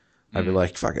own, I'd be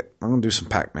like, "Fuck it, I'm gonna do some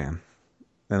Pac-Man,"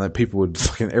 and like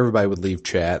everybody would leave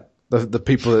chat. The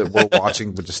people that were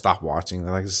watching would just stop watching.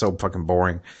 They're like, "It's so fucking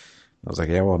boring." I was like,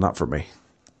 "Yeah, well, not for me."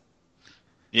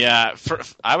 Yeah,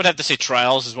 I would have to say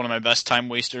Trials is one of my best time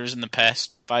wasters in the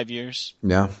past 5 years.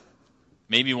 Yeah.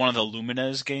 Maybe one of the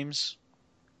Lumines games.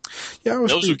 Yeah, I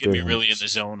was Those pretty would get big me on really in those. the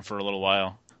zone for a little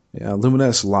while. Yeah,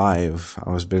 Lumines Live.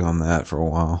 I was big on that for a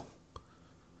while.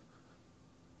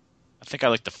 I think I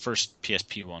like the first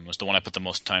PSP one was the one I put the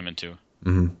most time into.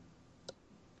 Hmm. I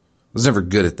was never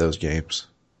good at those games.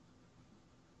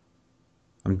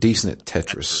 I'm decent at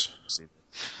Tetris.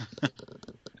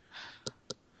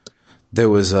 There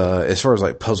was, as far as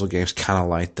like puzzle games, kind of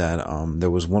like that. There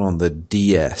was one on the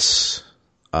DS.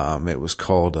 It was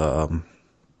called,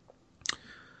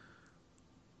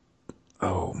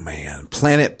 oh man,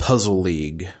 Planet Puzzle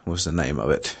League was the name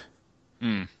of it.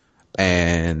 Mm.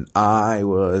 And I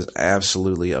was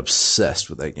absolutely obsessed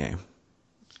with that game.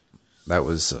 That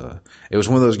was, it was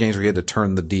one of those games where you had to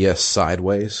turn the DS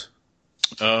sideways.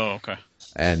 Oh, okay.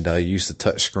 And use the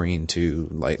touch screen to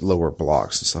like lower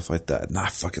blocks and stuff like that. And I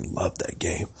fucking loved that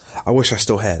game. I wish I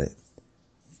still had it.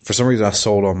 For some reason, I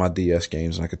sold all my DS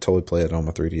games, and I could totally play it on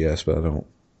my 3DS, but I don't.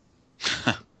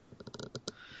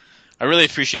 I really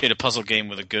appreciate a puzzle game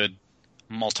with a good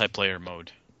multiplayer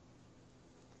mode.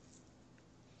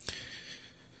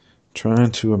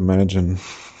 Trying to imagine.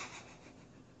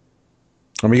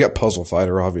 I mean, you got Puzzle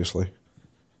Fighter, obviously.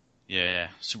 Yeah,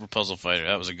 Super Puzzle Fighter.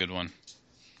 That was a good one.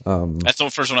 That's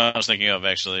the first one I was thinking of,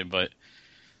 actually. But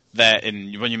that,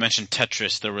 and when you mentioned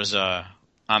Tetris, there was on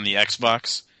the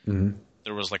Xbox,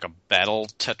 there was like a battle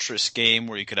Tetris game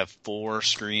where you could have 4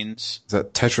 screens. Is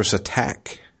that Tetris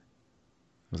Attack?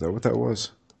 Is that what that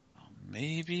was?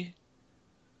 Maybe.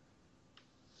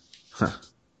 Huh.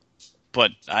 But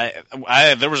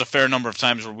there was a fair number of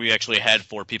times where we actually had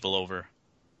 4 people over,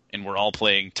 and we're all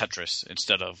playing Tetris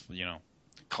instead of,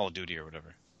 Call of Duty or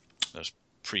whatever. That was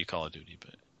pre-Call of Duty,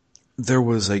 but there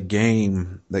was a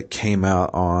game that came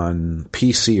out on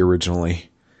PC originally,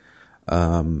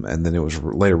 and then it was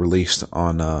later released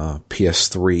on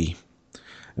PS3. It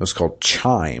was called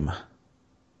Chime.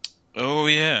 Oh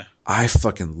yeah, I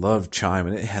fucking loved Chime,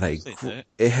 and it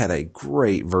had a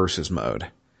great versus mode.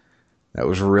 That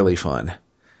was really fun.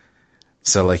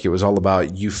 So like it was all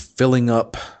about you filling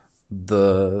up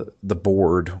the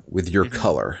board with your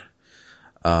color,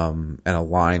 and a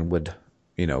line would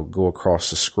go across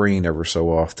the screen ever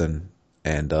so often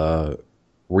and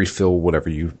refill whatever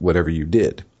you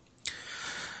did.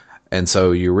 And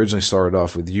so you originally started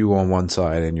off with you on one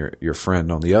side and your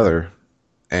friend on the other,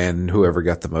 and whoever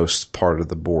got the most part of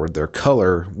the board, their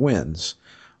color wins.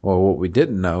 Well, what we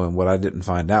didn't know and what I didn't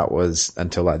find out was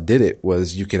until I did it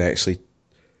was you can actually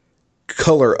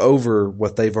color over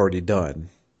what they've already done.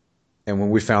 And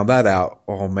when we found that out,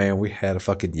 oh man, we had a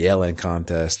fucking yelling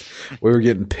contest. We were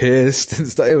getting pissed and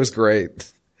stuff. It was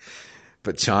great.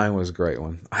 But Chime was a great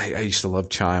one. I used to love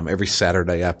Chime. Every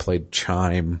Saturday I played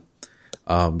Chime,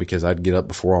 because I'd get up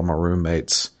before all my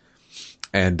roommates.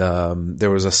 And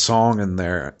there was a song in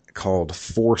there called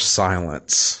For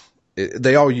Silence.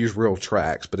 They all use real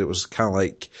tracks, but it was kind of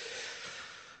like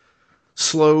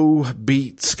slow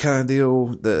beats kind of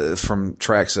deal from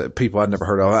tracks that people I'd never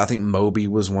heard of. I think Moby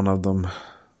was one of them.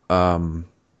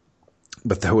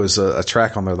 But there was a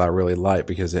track on there that I really liked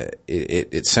because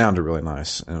it sounded really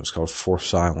nice, and it was called For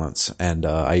Silence. And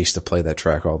I used to play that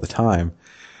track all the time.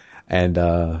 And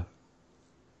I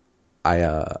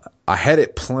had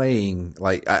it playing,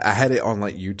 like I had it on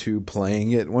like YouTube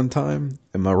playing it one time,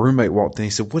 and my roommate walked in.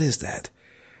 He said, "What is that?"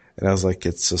 And I was like,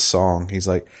 "It's a song." He's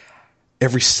like,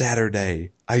 "Every Saturday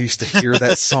I used to hear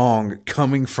that song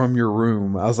coming from your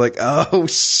room." I was like, "Oh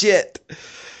shit!"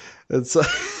 And so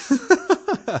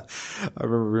I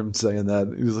remember him saying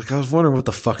that. He was like, "I was wondering what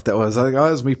the fuck that was." I was like, "Oh,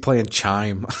 it was me playing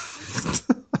Chime."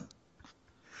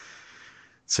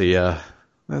 So yeah,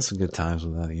 that's some good times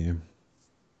with that game.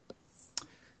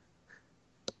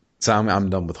 So I'm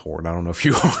done with Horde. I don't know if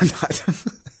you are or not.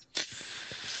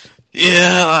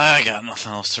 Yeah, I got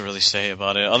nothing else to really say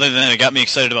about it, other than it got me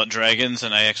excited about dragons,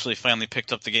 and I actually finally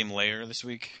picked up the game Lair this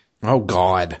week. Oh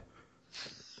God.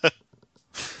 Yeah.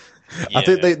 I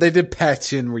think they did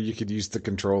patch in where you could use the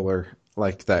controller,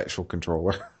 like the actual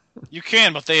controller. You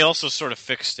can, but they also sort of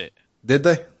fixed it. Did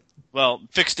they? Well,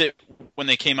 fixed it when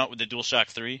they came out with the DualShock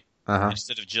 3 Uh-huh.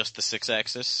 instead of just the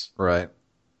 6-axis. Right.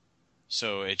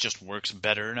 So it just works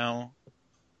better now.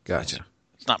 Gotcha.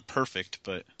 It's not perfect,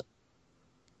 but...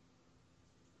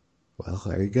 Well,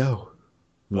 there you go.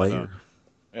 Later.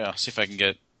 Yeah, see if I can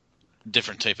get a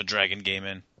different type of dragon game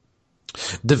in.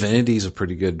 Divinity's a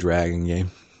pretty good dragon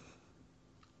game.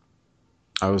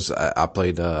 I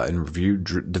played and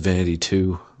reviewed Divinity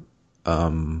 2,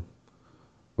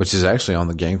 which is actually on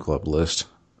the Game Club list.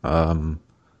 I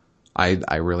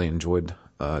really enjoyed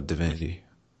Divinity.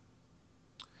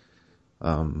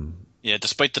 Yeah,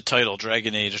 despite the title,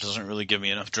 Dragon Age doesn't really give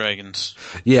me enough dragons.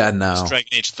 Yeah, Because no. Dragon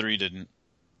Age 3 didn't.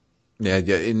 Yeah,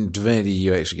 yeah. In Divinity,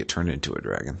 you actually get turned into a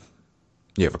dragon.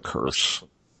 You have a curse.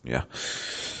 Yeah.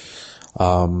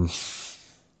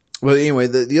 Well, anyway,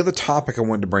 the other topic I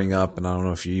wanted to bring up, and I don't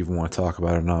know if you even want to talk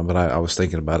about it or not, but I was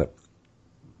thinking about it.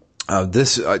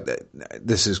 This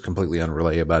is completely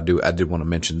unrelated, but I did want to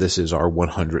mention this is our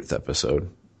 100th episode.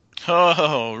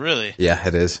 Oh, really? Yeah,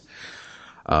 it is.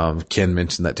 Ken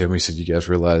mentioned that to me. He said, "You guys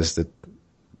realize that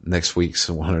next week's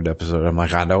 100th episode?" I'm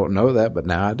like, I don't know that, but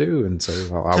now I do, and so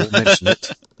I will mention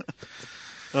it.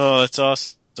 Oh, that's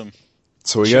awesome.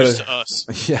 So we Cheers got to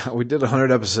us. yeah, we did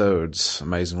 100 episodes,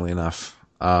 amazingly enough.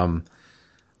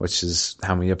 Which is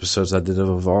how many episodes I did of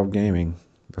Evolve Gaming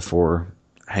before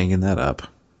hanging that up.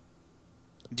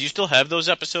 Do you still have those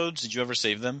episodes? Did you ever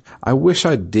save them? I wish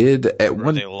I did. At Or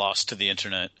one, are they lost to the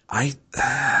internet? I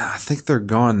think they're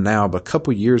gone now. But a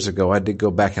couple years ago, I did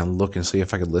go back and look and see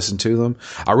if I could listen to them.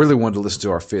 I really wanted to listen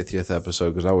to our 50th episode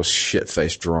because I was shit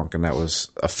faced drunk, and that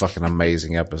was a fucking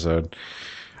amazing episode.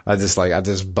 I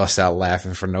just bust out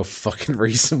laughing for no fucking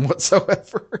reason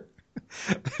whatsoever.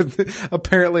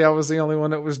 Apparently, I was the only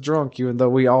one that was drunk, even though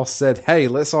we all said, "Hey,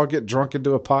 let's all get drunk and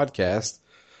do a podcast."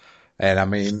 And I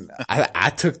mean, I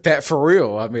took that for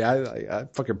real. I mean, I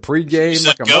fucking pregame. You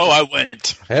said like go, I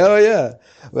went. Hell yeah.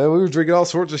 Man, we were drinking all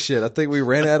sorts of shit. I think we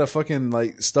ran out of fucking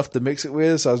like stuff to mix it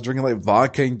with. So I was drinking like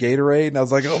vodka and Gatorade, and I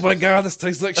was like, "Oh my god, this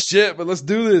tastes like shit, but let's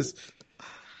do this."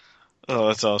 Oh,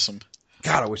 that's awesome.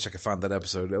 God, I wish I could find that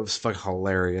episode. It was fucking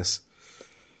hilarious.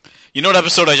 You know what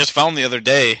episode I just found the other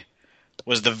day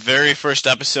was the very first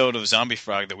episode of Zombie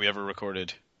Frog that we ever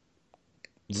recorded.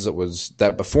 Was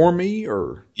that before me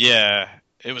or? Yeah,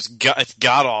 it's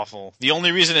god awful. The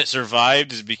only reason it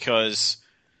survived is because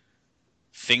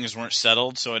things weren't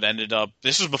settled, so it ended up.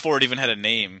 This was before it even had a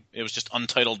name. It was just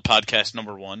Untitled Podcast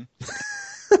Number 1,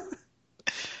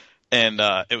 and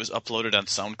it was uploaded on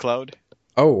SoundCloud.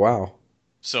 Oh wow.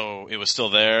 So it was still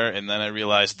there, and then I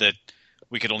realized that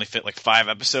we could only fit like 5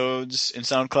 episodes in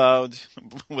SoundCloud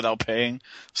without paying.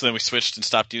 So then we switched and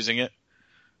stopped using it.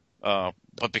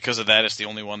 But because of that, it's the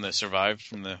only one that survived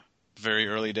from the very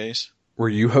early days. Were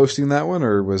you hosting that one,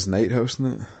 or was Nate hosting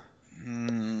it?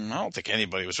 I don't think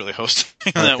anybody was really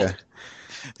hosting that one.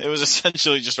 It was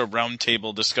essentially just a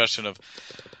roundtable discussion of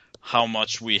how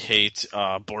much we hate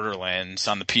Borderlands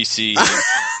on the PC.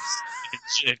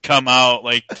 It come out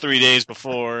like 3 days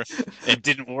before. It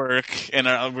didn't work,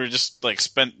 and we just like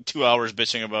spent 2 hours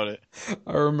bitching about it.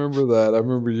 I remember that. I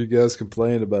remember you guys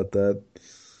complaining about that.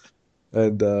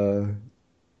 And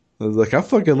I was like, I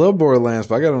fucking love Borderlands,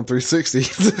 but I got it on 360.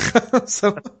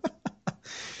 So,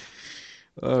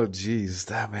 oh, jeez.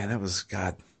 That was,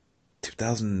 God,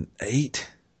 2008?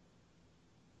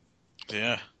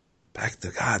 Yeah. Back to,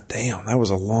 God damn, that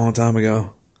was a long time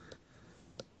ago.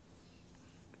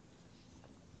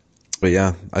 But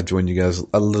yeah, I joined you guys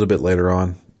a little bit later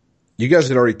on. You guys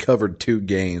had already covered 2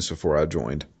 games before I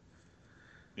joined.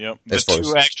 Yep. The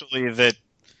 2 actually that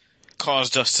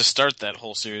caused us to start that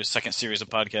whole second series of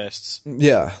podcasts.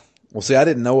 Yeah. Well, see, I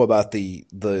didn't know about the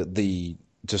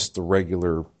just the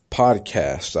regular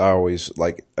podcast. I always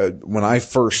like when I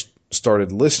first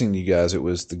started listening to you guys, it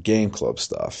was the Game Club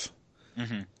stuff.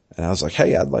 Mm-hmm. And I was like,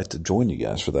 hey, I'd like to join you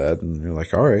guys for that. And you're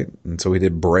like, all right. And so we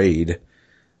did Braid,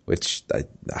 which I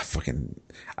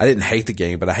didn't hate the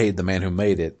game, but I hated the man who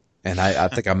made it. And I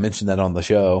think I mentioned that on the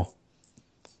show.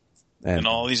 And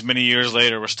all these many years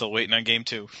later, we're still waiting on game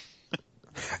 2.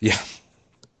 Yeah.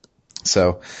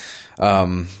 So,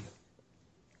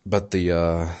 but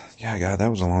yeah, God, that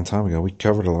was a long time ago. We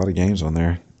covered a lot of games on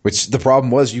there. Which the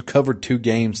problem was, you covered 2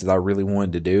 games that I really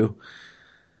wanted to do,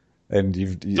 and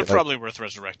they're probably worth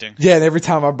resurrecting. Yeah, and every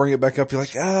time I bring it back up, you're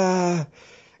like,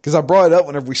 because I brought it up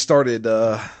whenever we started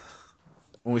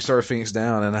Phoenix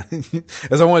Down, and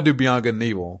as I want to do Beyond Good and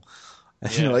Evil,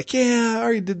 and you're like, yeah, I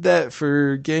already did that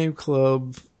for Game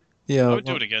Club. Yeah, I would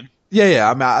do it again.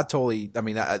 Yeah. I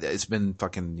mean, it's been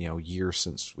fucking years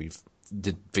since we've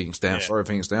did Phoenix Down. Started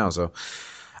Phoenix Down, so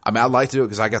I mean, I'd like to do it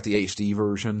because I got the HD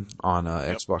version on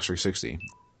Xbox 360.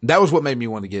 That was what made me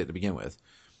want to get it to begin with.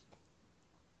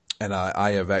 And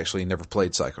I have actually never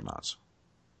played Psychonauts.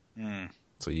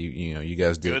 So you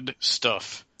guys did good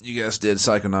stuff. You guys did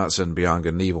Psychonauts and Beyond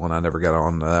Good and Evil, and I never got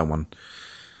on to that one.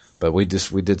 But we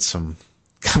did some.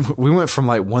 We went from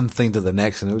like one thing to the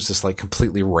next, and it was just like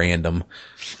completely random.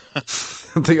 I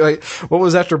think like what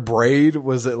was after Braid?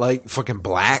 Was it like fucking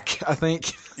Black? I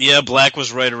think. Yeah, Black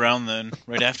was right around then,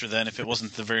 right after then. If it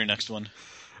wasn't the very next one.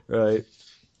 Right.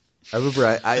 I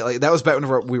remember I like that was back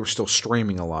whenever we were still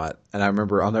streaming a lot, and I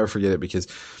remember I'll never forget it because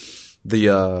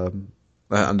the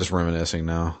I'm just reminiscing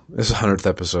now. This is the 100th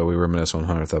episode. We reminisce on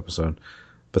 100th episode.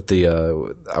 But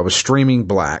I was streaming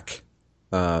Black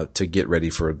to get ready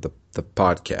for the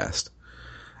podcast.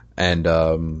 And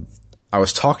I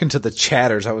was talking to the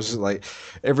chatters. I was like,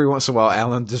 every once in a while,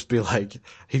 Alan just be like,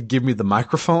 he'd give me the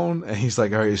microphone, and he's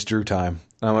like, all right, it's Drew time.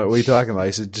 And I'm like, what are you talking about?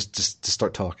 He said, just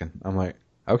start talking. I'm like,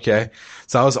 okay.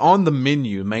 So I was on the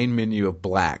main menu of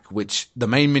Black, which the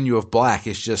main menu of Black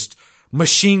is just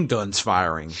machine guns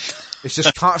firing. It's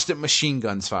just constant machine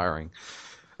guns firing.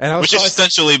 And which is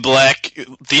essentially Black,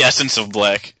 the essence of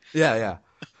Black. Yeah.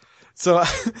 So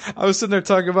I was sitting there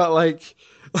talking about like,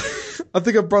 I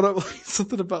think I brought up like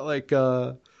something about like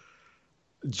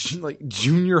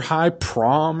junior high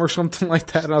prom or something like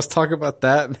that. And I was talking about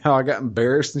that and how I got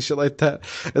embarrassed and shit like that.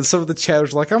 And some of the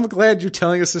chatters were like, I'm glad you're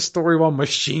telling us this story while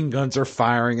machine guns are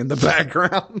firing in the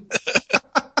background.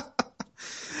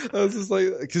 I was just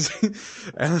like, because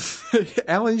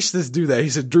Alan used to just do that. He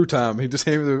said, Drew time. He just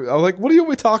handed me I was like, what do you want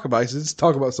me to talk about? He said, just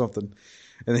talk about something.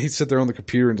 And then he'd sit there on the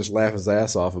computer and just laugh his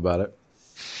ass off about it.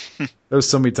 There was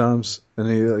so many times.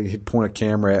 And he'd point a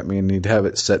camera at me and he'd have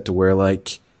it set to where,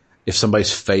 like, if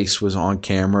somebody's face was on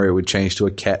camera, it would change to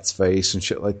a cat's face and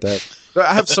shit like that.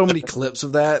 I have so many clips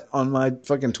of that on my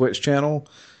fucking Twitch channel.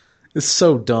 It's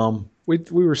so dumb. We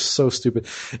were so stupid.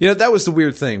 You know, that was the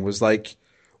weird thing was like,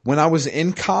 when I was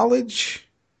in college,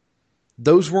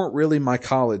 those weren't really my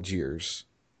college years.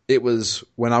 It was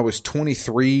when I was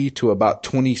 23 to about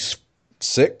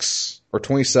 26 or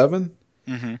 27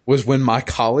 was when my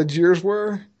college years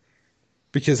were.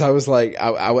 Because I was like,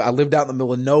 I lived out in the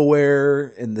middle of nowhere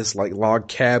in this like log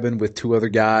cabin with two other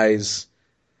guys,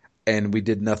 and we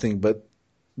did nothing but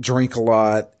drink a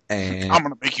lot. And I'm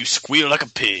gonna make you squeal like a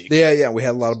pig. Yeah, we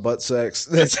had a lot of butt sex.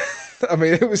 I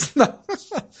mean, it was not.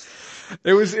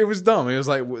 It was dumb. It was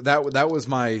like that was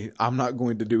my, I'm not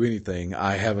going to do anything.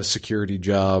 I have a security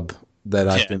job that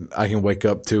I can wake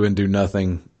up to and do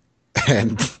nothing.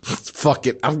 And fuck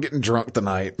it, I'm getting drunk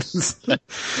tonight.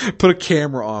 Put a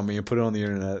camera on me and put it on the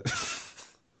internet.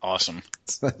 Awesome.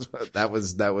 That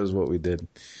was what we did.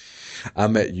 I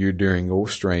met you during a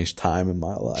strange time in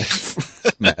my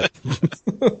life, Matt.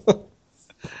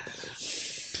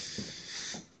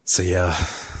 So yeah,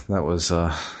 that was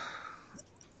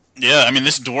Yeah, I mean,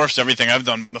 this dwarfs everything I've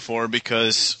done before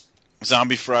because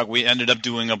Zombie Frog, we ended up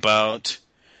doing about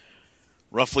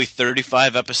roughly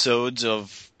 35 episodes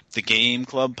of the Game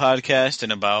Club podcast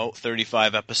and about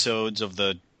 35 episodes of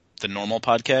the normal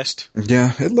podcast.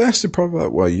 Yeah, it lasted probably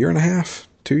about, what, a year and a half?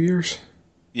 2 years?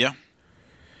 Yeah.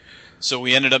 So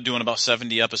we ended up doing about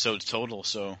 70 episodes total,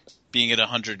 so being at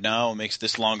 100 now makes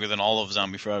this longer than all of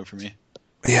Zombie Frog for me.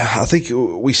 Yeah, I think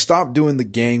we stopped doing the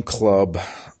Game Club.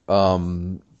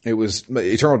 It was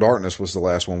Eternal Darkness was the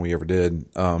last one we ever did,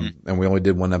 and we only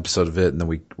did one episode of it, and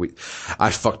then I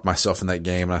fucked myself in that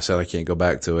game, and I said I can't go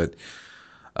back to it.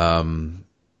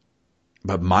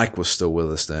 But Mike was still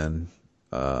with us then.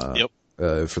 Yep.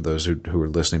 For those who are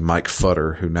listening, Mike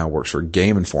Futter, who now works for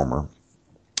Game Informer,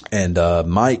 and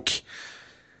Mike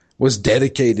was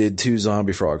dedicated to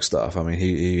Zombie Frog stuff. I mean,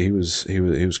 he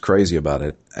was crazy about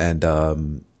it,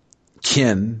 and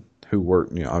Ken,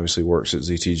 who obviously works at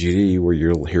ZTGD, where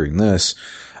you're hearing this,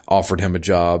 offered him a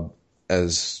job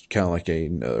as kind of like a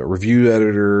review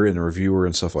editor and a reviewer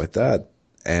and stuff like that.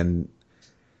 And,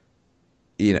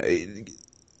 you know,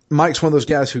 Mike's one of those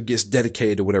guys who gets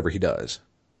dedicated to whatever he does.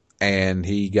 And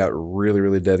he got really,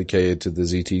 really dedicated to the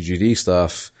ZTGD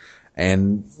stuff,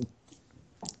 and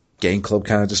Game Club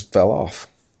kind of just fell off.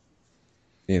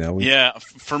 You know, yeah,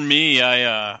 for me,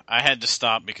 I had to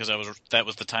stop because that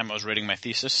was the time I was writing my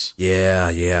thesis. Yeah,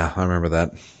 I remember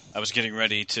that. I was getting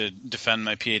ready to defend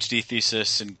my PhD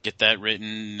thesis and get that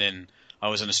written, and I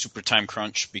was in a super time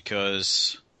crunch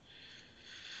because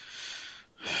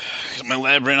my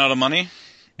lab ran out of money.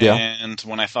 Yeah. And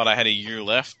when I thought I had a year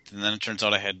left, and then it turns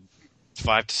out I had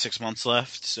 5 to 6 months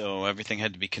left, so everything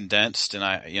had to be condensed, and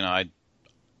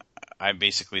I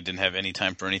basically didn't have any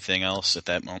time for anything else at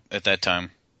that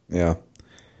time. Yeah,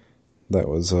 that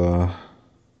was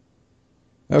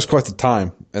quite the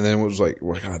time. And then it was like,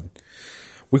 oh God,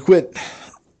 we quit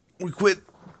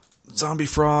Zombie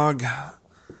Frog,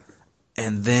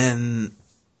 and then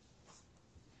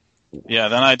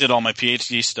then I did all my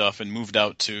PhD stuff and moved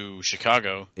out to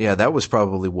Chicago. Yeah, that was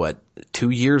probably 2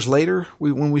 years later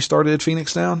when we started at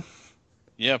Phoenix Down.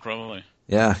 Yeah, probably.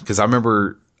 Yeah, because I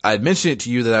remember I had mentioned it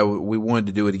to you that we wanted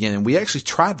to do it again, and we actually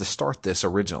tried to start this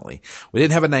originally. We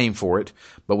didn't have a name for it,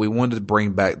 but we wanted to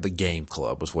bring back the Game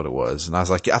Club was what it was. And I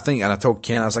was like, and I told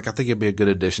Ken, I was like, I think it'd be a good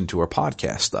addition to our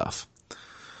podcast stuff.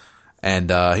 And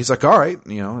he's like, all right,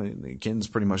 Ken's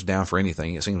pretty much down for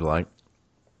anything, it seems like.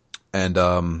 And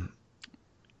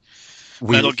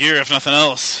Metal Gear, if nothing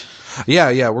else.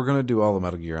 Yeah, we're gonna do all the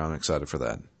Metal Gear. I'm excited for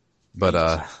that.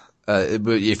 But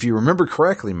if you remember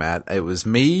correctly, Matt, it was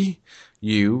me,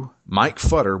 you, Mike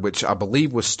Futter, which I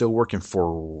believe was still working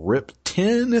for Rip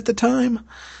 10 at the time,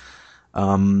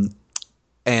 and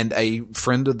a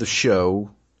friend of the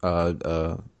show,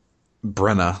 Brenna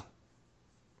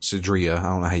Sidria. I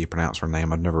don't know how you pronounce her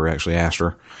name. I've never actually asked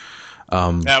her.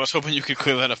 Yeah, I was hoping you could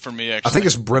clear that up for me, actually. I think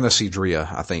it's Brenna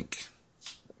Sidria, I think.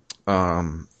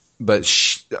 But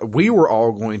we were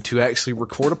all going to actually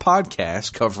record a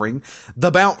podcast covering The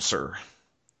Bouncer.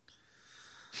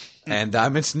 And I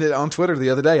mentioned it on Twitter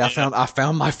the other day. I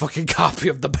found my fucking copy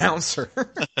of The Bouncer.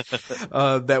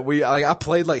 I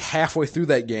played like halfway through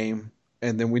that game,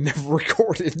 and then we never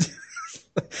recorded.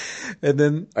 And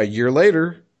then a year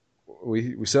later,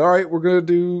 we said, all right, we're going to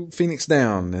do Phoenix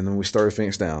Down. And then we started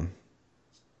Phoenix Down.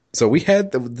 So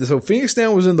Phoenix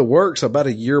Down was in the works about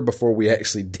a year before we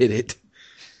actually did it.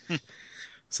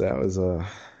 So that was,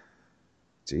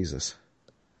 Jesus.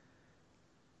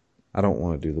 I don't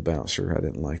want to do The Bouncer. I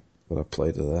didn't like what I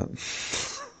played to that.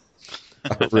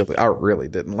 I really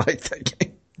didn't like that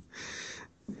game.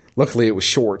 Luckily it was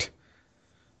short.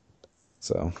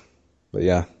 So, but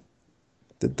yeah,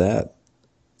 did that.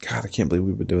 God, I can't believe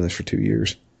we've been doing this for 2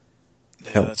 years.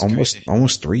 Yeah, Hell, that's crazy.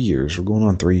 almost 3 years. We're going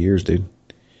on 3 years, dude.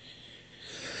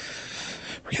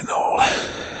 We're getting old.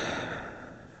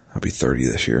 I'll be 30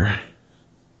 this year.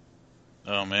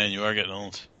 Oh man, you are getting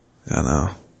old. I know.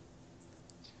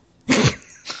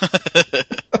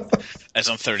 As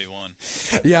I'm 31.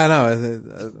 Yeah, I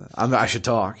know. I should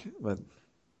talk, but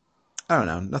I don't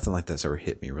know. Nothing like that's ever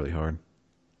hit me really hard.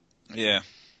 Yeah.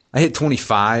 I hit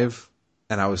 25,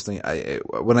 and I was thinking,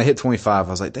 when I hit 25, I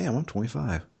was like, damn, I'm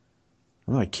 25.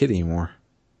 I'm not a kid anymore.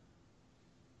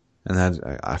 And then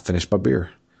I finished my beer.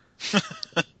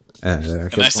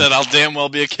 And I said, I'll damn well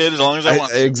be a kid as long as I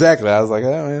want to. Exactly. I was like,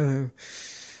 oh,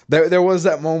 yeah. There was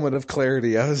that moment of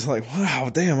clarity. I was like,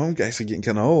 wow, damn, I'm actually getting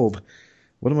kind of old.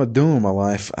 What am I doing in my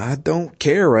life? I don't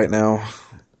care right now.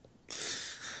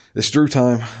 It's Drew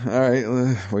time. All right,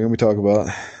 what can we talk about?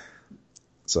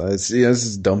 So it's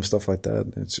just dumb stuff like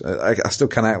that. I still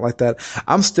kind of act like that.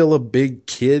 I'm still a big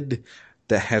kid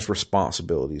that has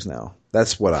responsibilities now.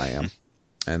 That's what I am,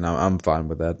 and I'm fine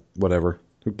with that. Whatever.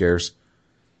 Who cares?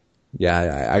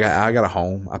 Yeah, I got a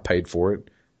home. I paid for it.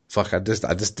 Fuck, I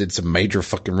just did some major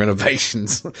fucking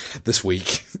renovations this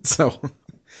week. So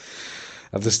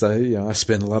I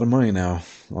spend a lot of money now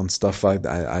on stuff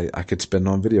I could spend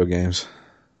on video games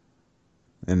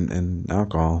and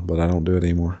alcohol, but I don't do it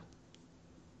anymore.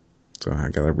 So I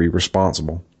gotta be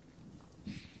responsible.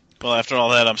 Well, after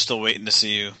all that, I'm still waiting to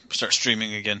see you start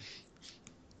streaming again.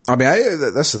 I mean,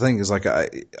 that's the thing is like I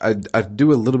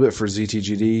do a little bit for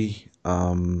ZTGD.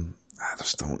 I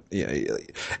just don't. Yeah,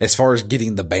 as far as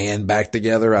getting the band back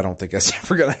together, I don't think that's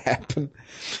ever going to happen.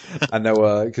 I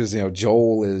know because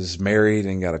Joel is married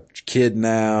and got a kid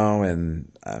now,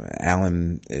 and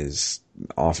Alan is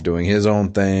off doing his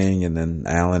own thing, and then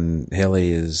Alan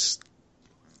Hilly is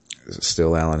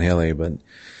still Alan Hilly, but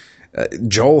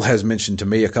Joel has mentioned to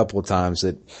me a couple of times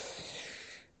that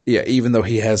even though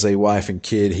he has a wife and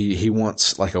kid, he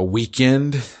wants like a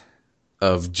weekend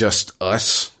of just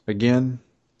us again.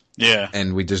 Yeah.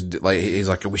 And we just he's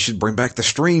like, we should bring back the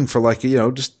stream for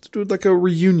just do like a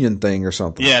reunion thing or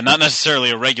something. Yeah, not necessarily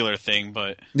a regular thing,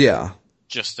 but yeah,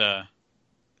 just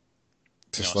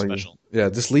special. Yeah,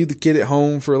 just leave the kid at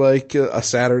home for like a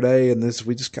Saturday, and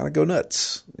we just kind of go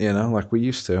nuts, like we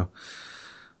used to.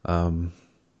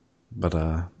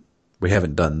 But we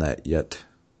haven't done that yet.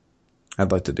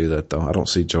 I'd like to do that though. I don't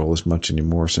see Joel as much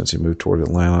anymore since he moved toward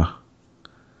Atlanta.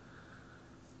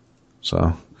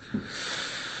 So.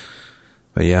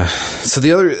 But yeah, so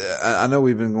the other, I know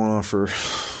we've been going on for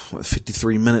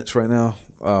 53 minutes right now.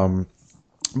 But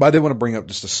I did want to bring up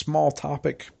just a small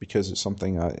topic because it's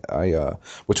something I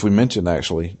which we mentioned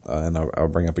actually, and I'll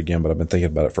bring up again, but I've been thinking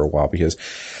about it for a while because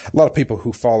a lot of people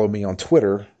who follow me on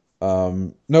Twitter,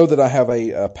 know that I have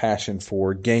a passion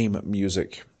for game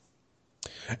music.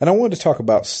 And I wanted to talk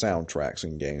about soundtracks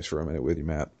in games for a minute with you,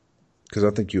 Matt, because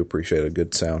I think you appreciate a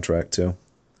good soundtrack too.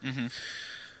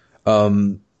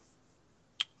 Mm-hmm.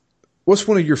 What's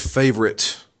one of your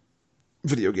favorite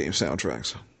video game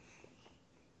soundtracks?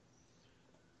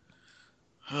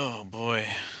 Oh boy.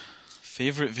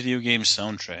 Favorite video game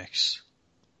soundtracks.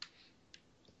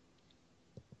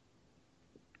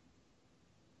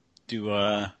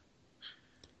 Do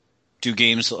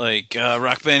games like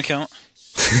Rock Band count?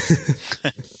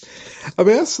 I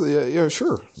mean, yeah,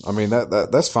 sure. I mean,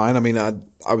 that's fine. I mean,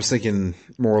 I was thinking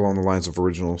more along the lines of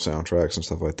original soundtracks and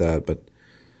stuff like that, but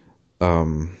I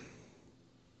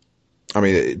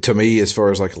mean, to me, as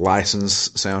far as like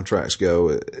licensed soundtracks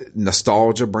go,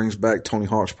 nostalgia brings back Tony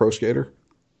Hawk's Pro Skater.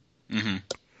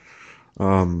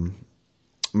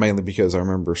 Mainly because I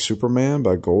remember Superman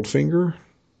by Goldfinger,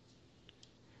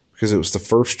 because it was the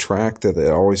first track that they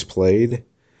always played,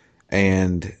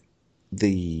 and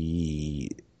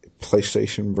the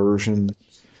PlayStation version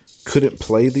couldn't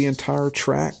play the entire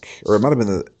track, or it might have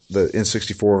been the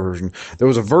N64 version. There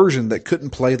was a version that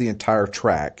couldn't play the entire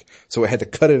track, so it had to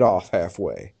cut it off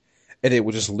halfway, and it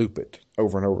would just loop it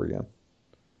over and over again.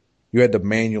 You had to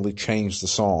manually change the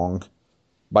song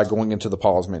by going into the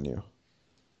pause menu.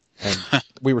 And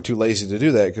we were too lazy to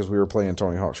do that because we were playing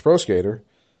Tony Hawk's Pro Skater,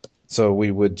 so we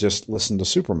would just listen to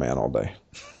Superman all day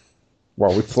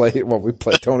while we play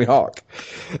Tony Hawk.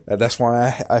 And that's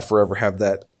why I forever have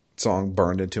that song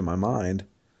burned into my mind.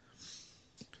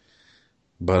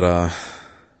 But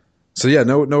so yeah,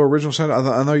 no original sound.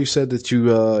 I know you said that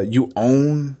you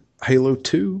own Halo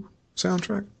 2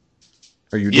 soundtrack,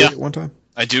 or you did at one time.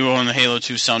 I do own the Halo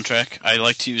 2 soundtrack. I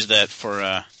like to use that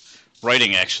for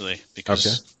writing, actually,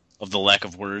 because of the lack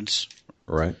of words.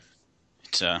 Right.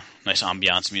 It's nice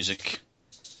ambiance music.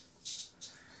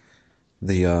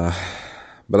 That's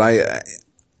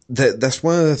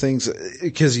one of the things,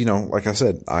 because, like I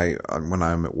said, when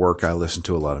I'm at work, I listen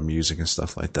to a lot of music and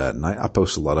stuff like that, and I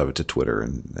post a lot of it to Twitter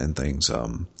and things.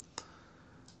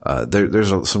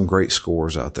 There's some great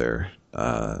scores out there.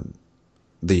 I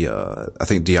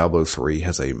think Diablo 3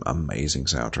 has an amazing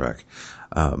soundtrack,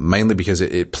 mainly because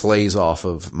it plays off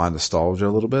of my nostalgia a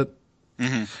little bit.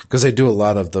 Because they do a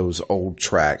lot of those old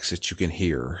tracks that you can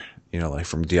hear, like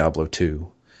from Diablo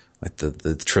 2, like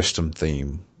the Tristram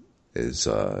theme is,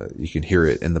 you can hear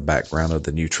it in the background of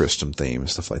the new Tristram theme and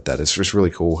stuff like that. It's just really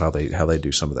cool how they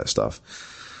do some of that stuff.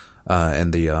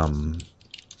 And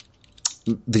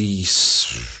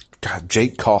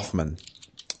Jake Kaufman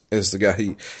is the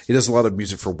guy. He does a lot of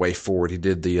music for Way Forward. He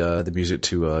did the music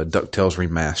to DuckTales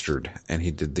Remastered, and he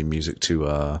did the music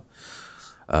to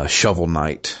Shovel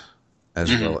Knight,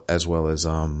 as well as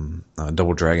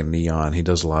Double Dragon Neon. He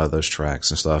does a lot of those tracks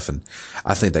and stuff, and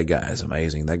I think that guy is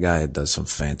amazing. That guy does some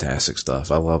fantastic stuff.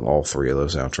 I love all three of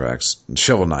those soundtracks.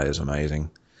 Shovel Knight is amazing,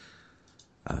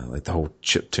 like the whole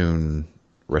chiptune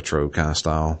retro kind of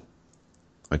style.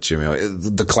 Which,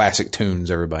 the classic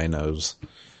tunes everybody knows,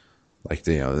 like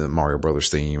the Mario Brothers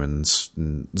theme and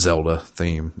Zelda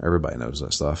theme. Everybody knows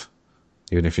that stuff,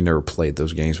 even if you never played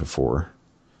those games before.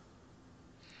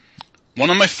 One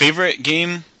of my favorite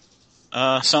game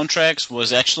soundtracks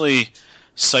was actually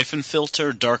Siphon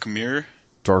Filter Dark Mirror.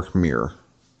 Dark Mirror.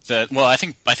 I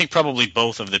think probably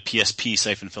both of the PSP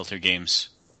Siphon Filter games.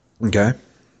 Okay.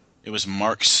 It was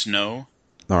Mark Snow.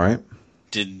 All right.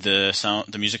 Did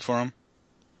the music for him.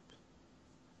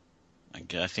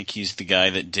 I think he's the guy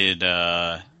that did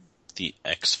the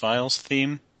X-Files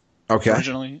theme. Okay.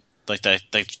 Originally,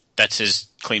 that's his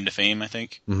claim to fame, I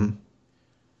think.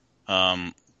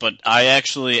 But I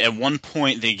actually, at one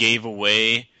point, they gave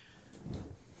away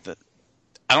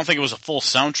I don't think it was a full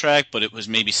soundtrack, but it was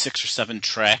maybe 6 or 7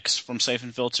 tracks from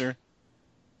Siphon Filter.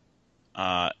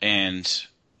 And,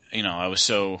 I was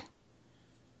so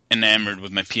enamored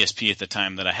with my PSP at the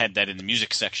time that I had that in the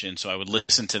music section, so I would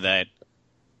listen to that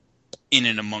in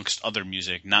and amongst other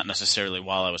music, not necessarily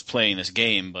while I was playing this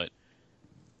game, but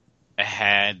I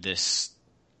had this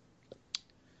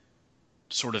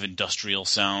sort of industrial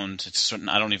sound.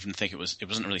 I don't even think it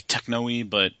wasn't really techno-y,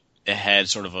 but it had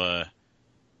sort of a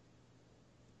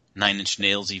Nine Inch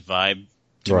Nails-y vibe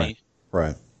to me.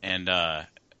 Right. And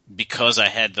because I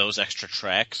had those extra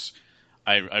tracks,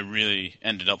 I really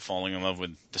ended up falling in love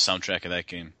with the soundtrack of that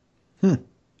game.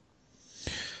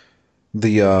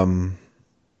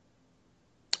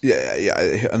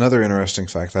 Another interesting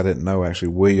fact I didn't know, actually,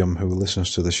 William, who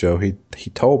listens to the show, he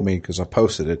told me, because I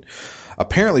posted it.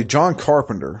 Apparently, John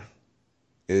Carpenter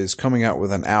is coming out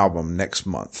with an album next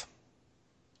month.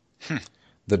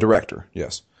 The director,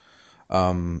 yes.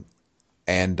 And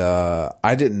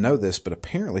I didn't know this, but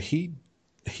apparently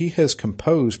he has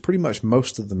composed pretty much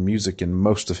most of the music in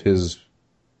most of his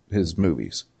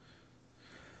movies.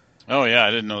 Oh yeah, I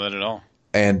didn't know that at all.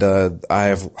 And I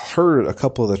have heard a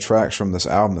couple of the tracks from this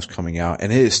album that's coming out,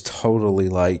 and it is totally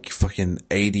like fucking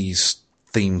 80s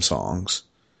theme songs.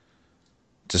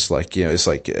 Just like, it's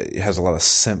like it has a lot of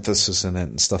synthesis in it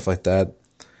and stuff like that.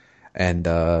 And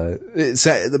it's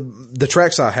the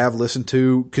tracks I have listened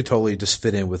to could totally just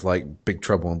fit in with like Big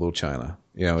Trouble in Little China.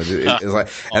 It's like,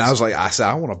 awesome. And I said,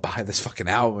 I want to buy this fucking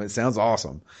album. It sounds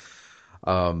awesome.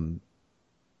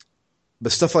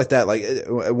 but stuff like that, like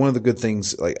one of the good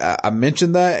things, like I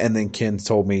mentioned that, and then Ken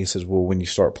told me, he says, well, when you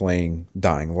start playing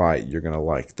Dying Light, you're going to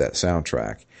like that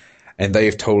soundtrack. And they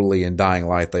have totally, in Dying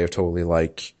Light, they have totally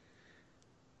like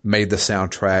made the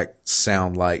soundtrack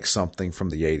sound like something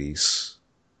from the 80s.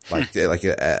 Like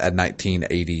a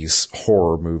 1980s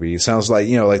horror movie. It sounds like,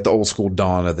 like the old school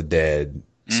Dawn of the Dead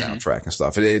soundtrack and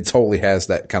stuff. It totally has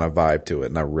that kind of vibe to it,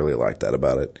 and I really like that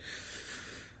about it.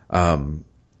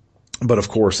 But of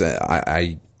course,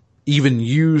 I even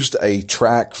used a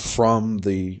track from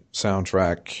the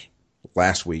soundtrack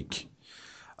last week.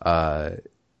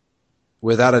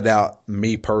 Without a doubt,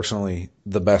 me personally,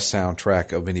 the best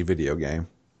soundtrack of any video game.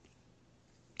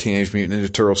 Teenage Mutant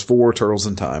Ninja Turtles 4, Turtles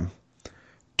in Time.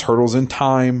 Turtles in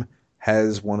Time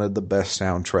has one of the best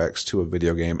soundtracks to a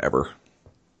video game ever.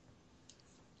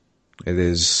 There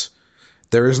is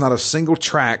not a single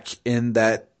track in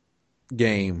that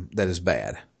game that is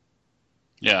bad.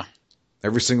 Yeah.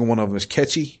 Every single one of them is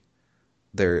catchy.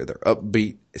 They're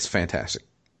upbeat. It's fantastic.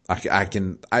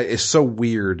 It's so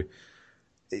weird.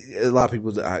 A lot of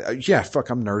people, I'm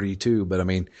nerdy too, but I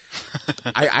mean,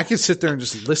 I could sit there and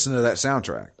just listen to that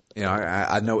soundtrack.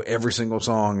 I know every single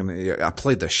song, and I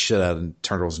played the shit out of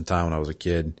Turtles in Time when I was a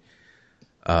kid.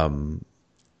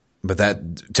 But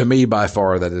that, to me, by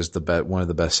far, that is one of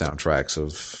the best soundtracks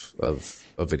of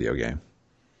a video game.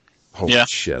 Holy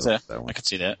shit! That one. I could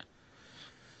see that.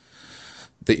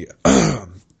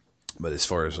 But as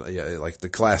far as like the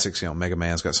classics, Mega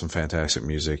Man's got some fantastic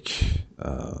music.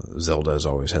 Zelda's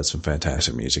always had some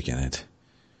fantastic music in it.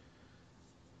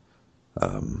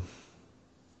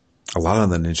 A lot of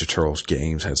the Ninja Turtles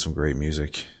games had some great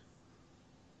music.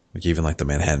 Like even like the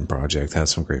Manhattan Project had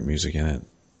some great music in it.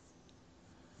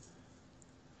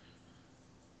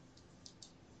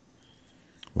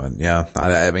 But yeah,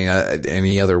 I mean,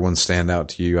 any other ones stand out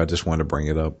to you? I just wanted to bring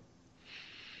it up.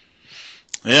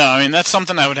 Yeah, I mean, that's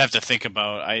something I would have to think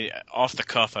about. Off the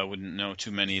cuff, I wouldn't know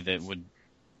too many that would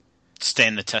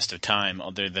stand the test of time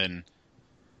other than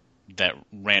that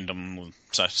random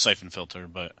siphon filter.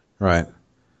 But right,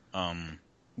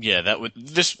 yeah,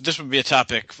 this would be a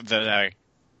topic that I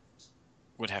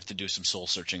would have to do some soul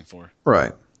searching for.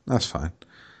 Right, that's fine.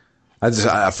 I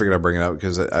figured I'd bring it up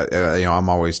because I'm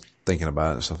always thinking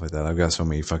about it and stuff like that. I've got so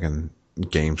many fucking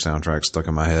game soundtracks stuck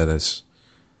in my head.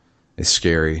 It's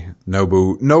scary.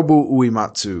 Nobu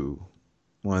Uematsu,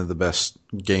 one of the best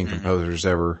game composers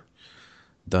ever.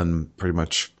 Done pretty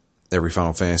much every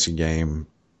Final Fantasy game,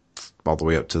 all the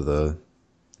way up to the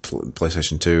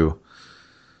PlayStation 2.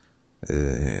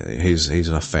 He's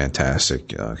a fantastic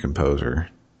composer.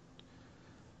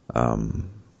 Damn.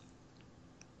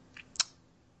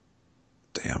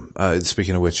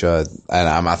 Speaking of which, and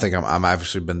I think I'm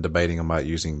actually been debating about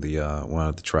using the one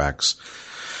of the tracks.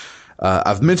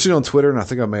 I've mentioned on Twitter, and I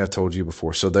think I may have told you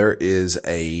before. So there is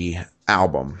a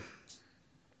album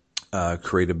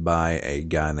created by a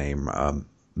guy named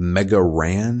Mega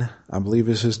Ran, I believe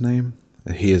is his name.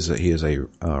 He is a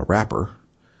rapper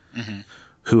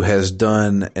who has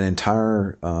done an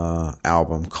entire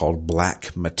album called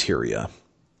Black Materia.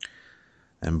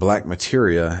 And Black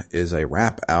Materia is a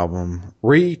rap album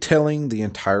retelling the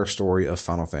entire story of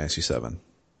Final Fantasy VII.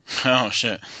 Oh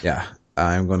shit! Yeah,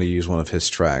 I'm going to use one of his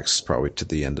tracks probably to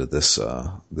the end of this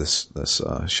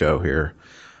show here,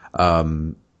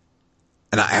 and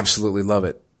I absolutely love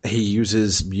it. He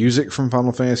uses music from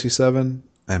Final Fantasy VII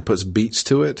and puts beats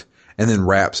to it, and then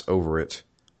raps over it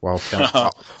while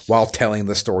telling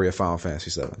the story of Final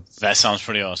Fantasy VII. That sounds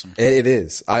pretty awesome. It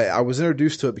is. I was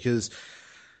introduced to it because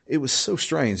it was so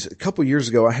strange. A couple years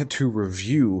ago, I had to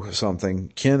review something.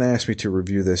 Ken asked me to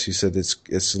review this. He said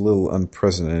it's a little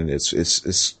unprecedented.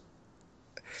 It's.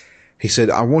 He said,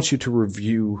 I want you to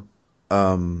review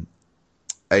a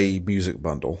music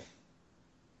bundle.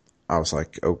 I was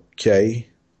like, okay,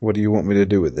 what do you want me to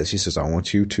do with this? He says, I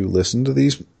want you to listen to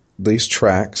these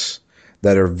tracks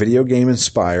that are video game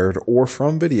inspired or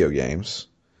from video games,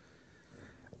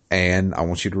 and I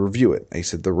want you to review it. He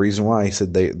said the reason why, he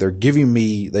said they gave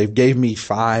me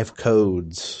 5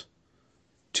 codes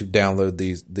to download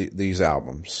these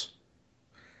albums,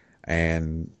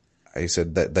 and he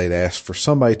said that they'd asked for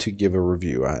somebody to give a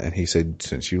review, and he said,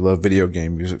 since you love video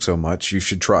game music so much, you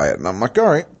should try it. And I'm like, all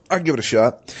right, I'll give it a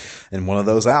shot. And one of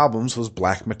those albums was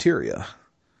Black Materia.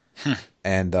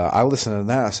 And I listened to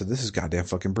that. I said, this is goddamn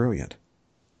fucking brilliant.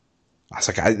 I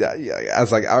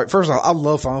was like, first of all, I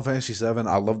love Final Fantasy VII.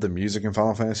 I love the music in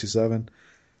Final Fantasy VII.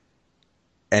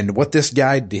 And what this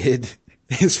guy did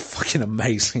is fucking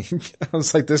amazing. I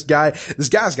was like, this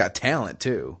guy's got talent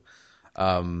too.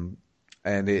 And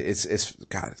it's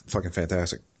God, fucking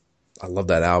fantastic. I love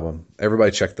that album.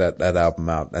 Everybody check that album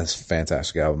out. That's a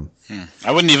fantastic album.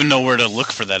 I wouldn't even know where to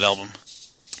look for that album.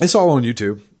 It's all on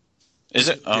YouTube. Is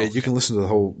it? Oh, yeah, you can listen to the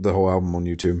whole album on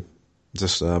YouTube.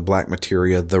 Just Black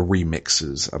Materia, the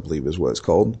remixes, I believe is what it's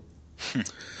called.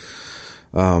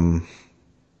 But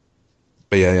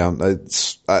yeah,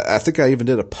 I think I even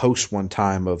did a post one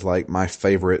time of like my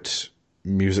favorite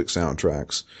music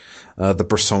soundtracks. The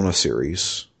Persona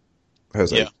series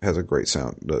has a great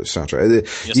soundtrack.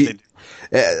 Yes, they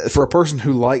do. For a person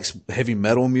who likes heavy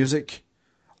metal music,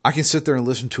 I can sit there and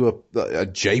listen to a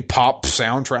J-pop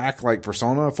soundtrack like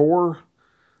Persona 4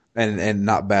 and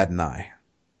not bat an eye.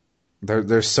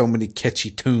 There's so many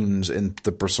catchy tunes in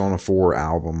the Persona 4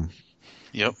 album.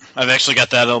 Yep. I've actually got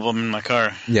that album in my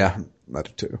car. Yeah, I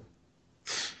do too.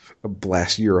 A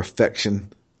blast your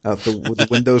affection out with the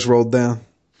windows rolled down.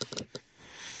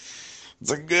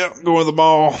 It's like, yeah, going to the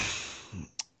mall.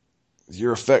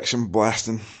 Your affection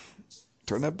blasting.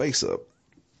 Turn that bass up.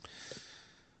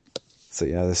 So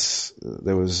yeah,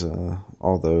 there was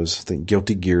all those. I think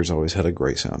Guilty Gear's always had a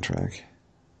great soundtrack.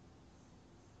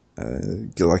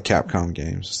 Like Capcom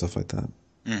games and stuff like that.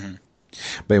 Mm-hmm.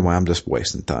 But anyway, I'm just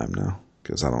wasting time now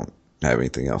because I don't have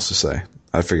anything else to say.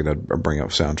 I figured I'd bring up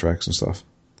soundtracks and stuff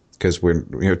because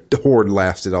Horde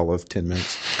lasted all of 10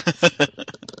 minutes.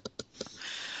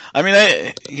 I mean,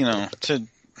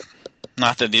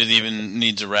 not that it even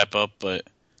needs a wrap up, but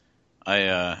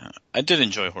I did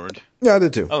enjoy Horde. Yeah, I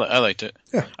did too. I liked it.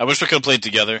 Yeah. I wish we could have played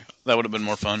together. That would have been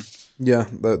more fun. Yeah,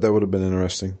 that would have been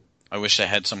interesting. I wish I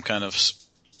had some kind of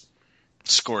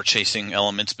score chasing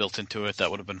elements built into it. That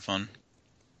would have been fun.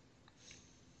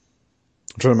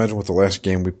 I'm trying to imagine what the last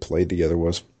game we played together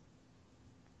was.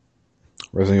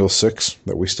 Resident Evil 6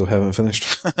 that we still haven't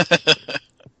finished.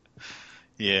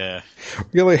 Yeah.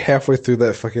 We got like halfway through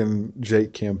that fucking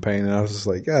Jake campaign and I was just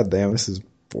like, God damn, this is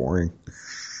boring.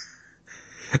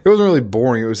 It wasn't really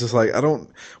boring. It was just like,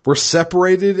 we're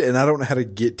separated and I don't know how to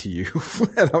get to you.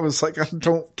 And I was like, I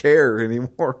don't care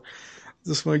anymore. I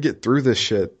just want to get through this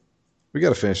shit. We got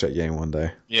to finish that game one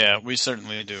day. Yeah, we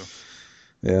certainly do.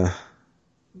 Yeah.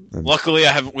 Luckily,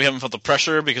 we haven't felt the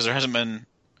pressure because there hasn't been,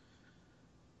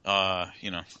 a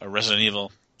Resident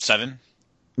Evil 7.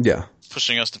 Yeah.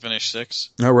 Pushing us to finish 6.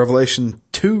 Now, Revelation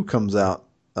 2 comes out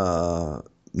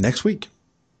next week.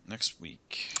 Next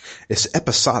week. It's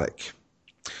episodic.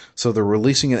 So they're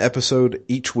releasing an episode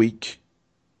each week.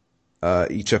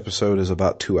 Each episode is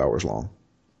about 2 hours long.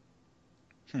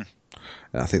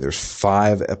 And I think there's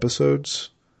 5 episodes,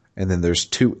 and then there's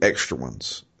 2 extra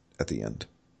ones at the end.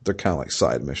 They're kind of like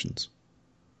side missions.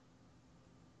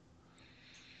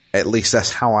 At least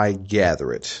that's how I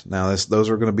gather it. Now, those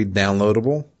are going to be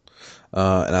downloadable.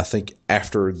 And I think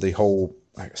after the whole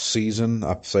season,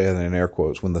 I say that in air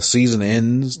quotes, when the season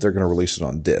ends, they're going to release it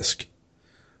on disc,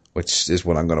 which is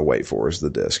what I'm going to wait for, is the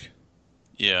disc.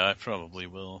 Yeah, I probably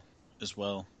will as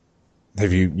well.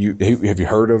 Have you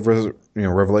heard of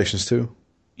Revelations 2?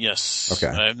 Yes.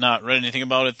 Okay. I have not read anything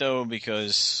about it though,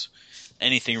 because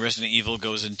anything Resident Evil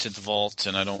goes into the vault,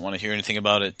 and I don't want to hear anything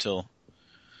about it till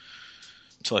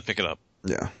I pick it up.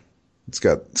 Yeah, it's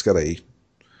got a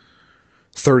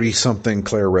 30-something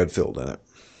Claire Redfield in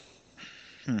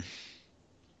it.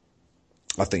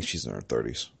 I think she's in her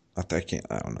 30s. I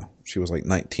don't know. She was like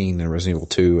 19 in Resident Evil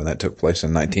 2, and that took place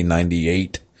in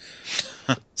 1998.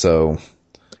 So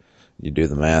you do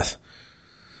the math.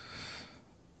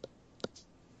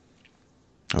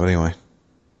 But anyway,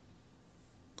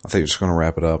 I think we're just going to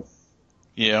wrap it up.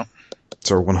 Yeah.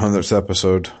 It's our 100th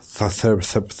episode.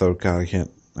 God,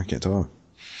 I can't talk.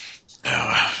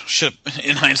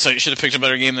 In hindsight, you should have picked a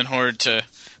better game than Horde to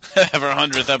have our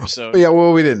 100th episode. Yeah,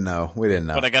 well, we didn't know.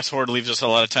 But I guess Horde leaves us a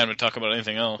lot of time to talk about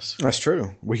anything else. That's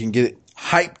true. We can get it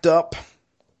hyped up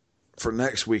for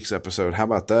next week's episode. How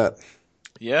about that?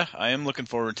 Yeah, I am looking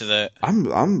forward to that.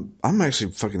 I'm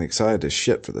actually fucking excited as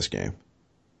shit for this game.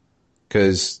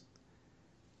 Because,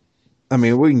 I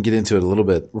mean, we can get into it a little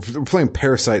bit. We're playing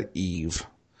Parasite Eve,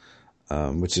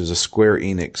 which is a Square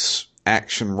Enix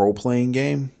action role-playing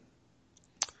game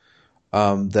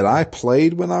that I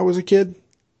played when I was a kid.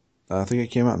 I think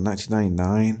it came out in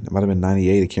 1999. It might have been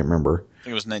 98. I can't remember. I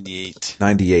think it was 98.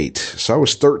 98. So I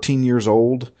was 13 years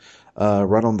old,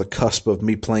 right on the cusp of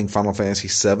me playing Final Fantasy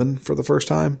VII for the first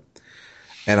time.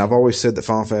 And I've always said that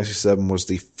Final Fantasy VII was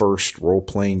the first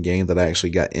role-playing game that I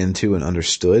actually got into and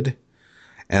understood.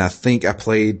 And I think I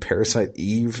played Parasite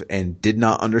Eve and did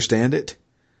not understand it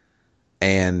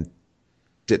and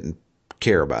didn't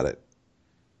care about it.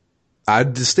 I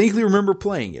distinctly remember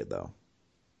playing it, though.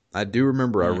 I do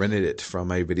remember I rented it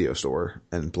from a video store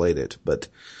and played it, but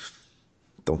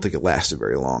don't think it lasted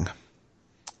very long.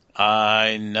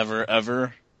 I never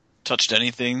ever touched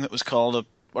anything that was called a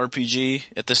RPG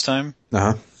at this time. Uh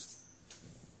huh.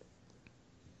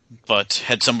 But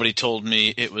had somebody told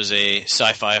me it was a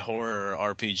sci-fi horror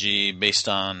RPG based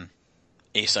on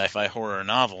a sci-fi horror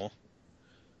novel,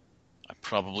 I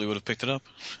probably would have picked it up.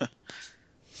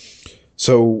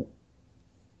 So,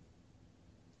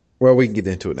 well, we can get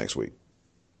into it next week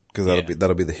because Yeah.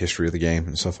 that'll be the history of the game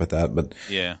and stuff like that. But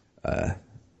Yeah.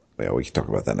 yeah, we can talk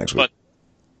about that next week.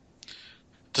 But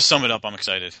to sum it up, I'm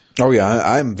excited. Oh yeah,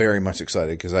 I'm very much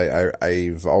excited because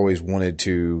I've always wanted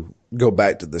to go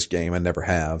back to this game. I never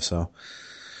have, so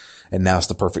and now's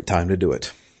the perfect time to do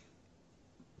it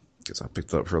because I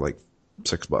picked it up for like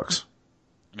 $6.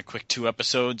 And a quick 2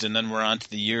 episodes, and then we're on to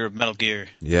the year of Metal Gear.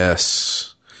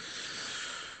 Yes,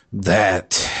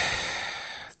 that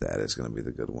is going to be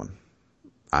the good one.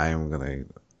 I am going to.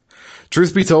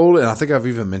 Truth be told, and I think I've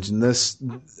even mentioned this.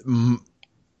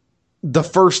 The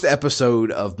first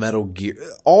episode of Metal Gear,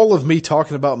 all of me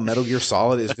talking about Metal Gear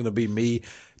Solid is going to be me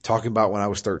talking about when I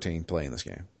was 13 playing this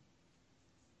game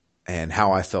and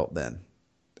how I felt then.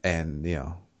 And,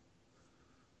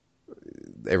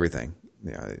 everything,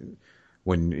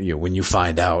 when you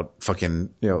find out fucking,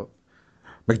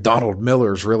 McDonald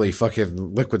Miller's really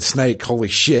fucking Liquid Snake. Holy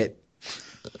shit.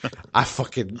 I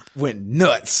fucking went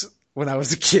nuts when I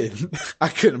was a kid. I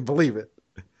couldn't believe it.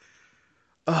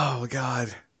 Oh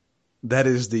God. That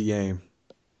is the game.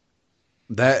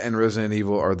 That and Resident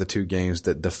Evil are the 2 games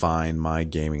that define my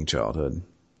gaming childhood.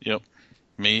 Yep.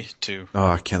 Me too. Oh,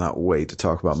 I cannot wait to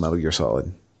talk about Metal Gear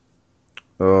Solid.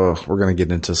 Oh, we're going to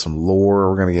get into some lore.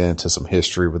 We're going to get into some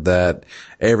history with that.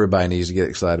 Everybody needs to get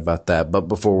excited about that. But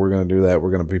before we're going to do that,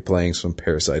 we're going to be playing some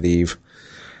Parasite Eve,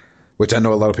 which I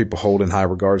know a lot of people hold in high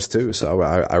regards too. So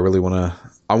I really want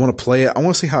to play it. I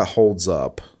want to see how it holds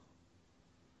up.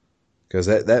 Because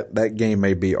that game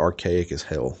may be archaic as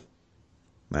hell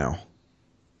now.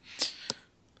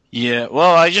 Yeah,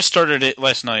 well, I just started it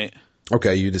last night.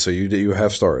 Okay, you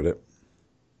have started it.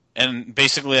 And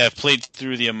basically, I've played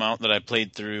through the amount that I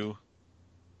played through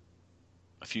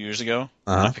a few years ago.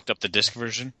 Uh-huh. I picked up the disc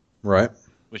version. Right.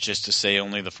 Which is to say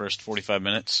only the first 45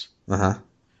 minutes. Uh-huh.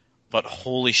 But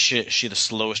holy shit, is she the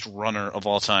slowest runner of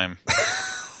all time.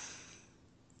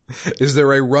 Is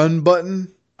there a run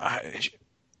button? I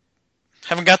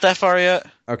haven't got that far yet.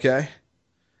 Okay.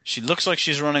 She looks like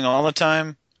she's running all the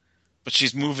time, but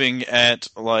she's moving at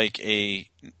like a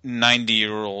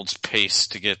 90-year-old's pace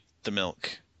to get the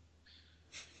milk.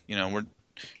 We're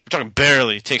talking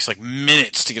barely. It takes like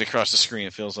minutes to get across the screen,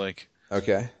 it feels like.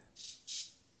 Okay.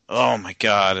 Oh my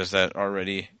God, is that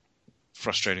already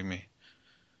frustrating me?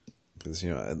 Because,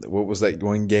 what was that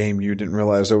one game you didn't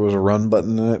realize there was a run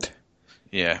button in it?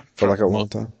 Yeah. For like a long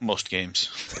time? Most games.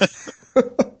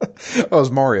 It was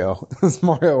Mario. It was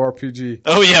Mario RPG.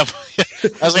 Oh yeah.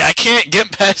 I was like, I can't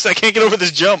get over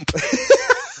this jump.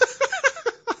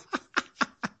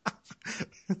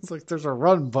 It's like there's a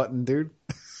run button, dude.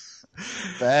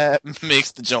 That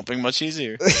makes the jumping much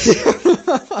easier.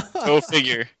 Go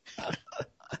figure.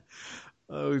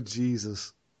 Oh,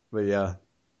 Jesus. But yeah.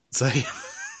 So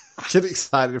get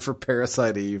excited for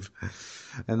Parasite Eve.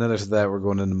 And then after that, we're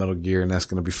going into Metal Gear, and that's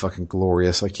going to be fucking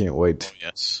glorious. I can't wait. Oh,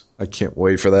 yes. I can't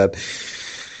wait for that.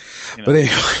 But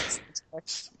anyway.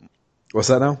 What's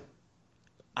that now?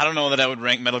 I don't know that I would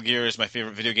rank Metal Gear as my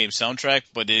favorite video game soundtrack,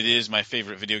 but it is my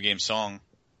favorite video game song.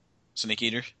 Snake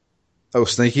Eater. Oh,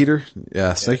 Snake Eater?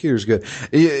 Yeah, Snake Eater's good.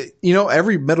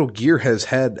 Every Metal Gear has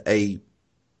had a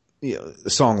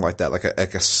song like that, like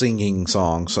a singing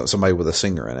song, somebody with a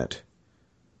singer in it.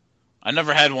 I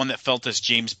never had one that felt as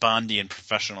James Bondy and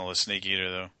professional as Snake Eater,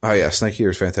 though. Oh yeah, Snake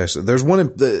Eater's fantastic. There's one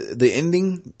in the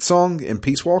ending song in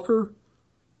Peace Walker.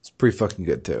 It's pretty fucking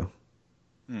good too.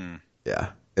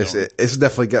 Yeah, it's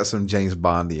definitely got some James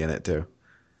Bondy in it too.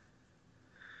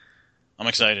 I'm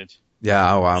excited.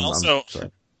 Yeah, I'm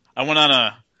sorry. I went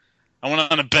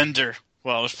on a bender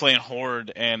while I was playing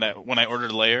Horde, and when I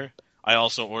ordered Lair, I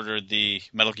also ordered the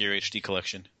Metal Gear HD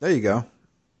collection. There you go.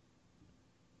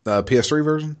 PS3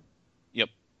 version. Yep.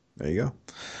 There you go.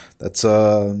 That's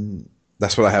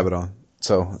what I have it on.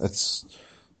 So it's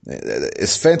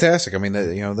fantastic. I mean,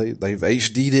 they've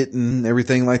HD'd it and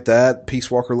everything like that.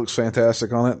 Peace Walker looks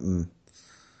fantastic on it, and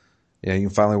you can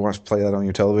finally play that on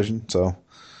your television. So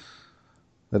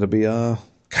that'll be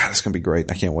God, it's gonna be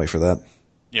great. I can't wait for that.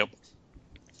 Yep.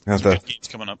 Some good games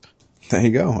coming up. There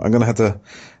you go. I'm gonna have to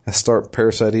start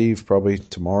Parasite Eve probably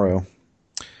tomorrow,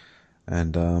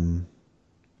 and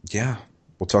yeah,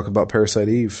 we'll talk about Parasite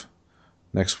Eve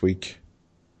next week.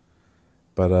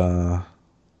 But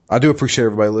I do appreciate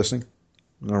everybody listening.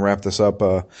 I'm gonna wrap this up.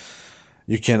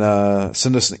 You can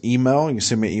send us an email. You can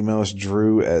send me an email. It's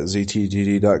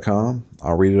drew@ztgd.com.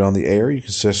 I'll read it on the air. You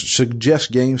can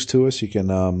suggest games to us. You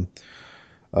can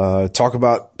talk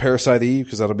about Parasite Eve,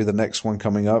 because that'll be the next one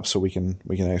coming up, so we can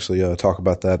actually talk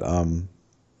about that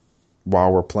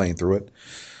while we're playing through it.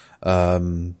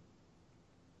 You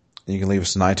can leave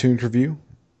us an iTunes review.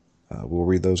 We'll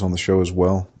read those on the show as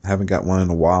well. Haven't got one in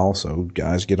a while, so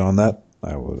guys, get on that.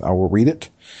 I will read it.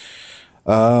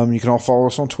 You can all follow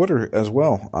us on Twitter as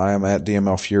well. I am at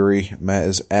DML Fury. Matt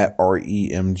is at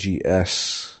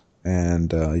REMGS.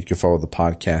 And you can follow the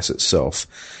podcast itself.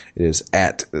 It is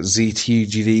at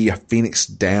ZTGD Phoenix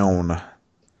Down.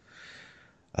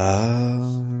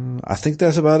 I think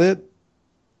that's about it.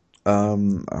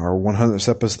 Our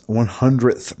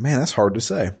 100th, man, that's hard to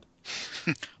say.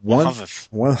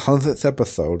 100th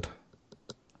episode.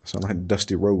 Sound like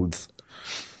Dusty Rhodes.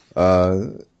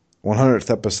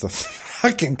 100th episode.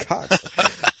 Fucking cock.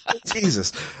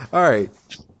 Jesus. All right.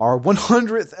 Our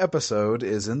 100th episode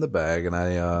is in the bag, and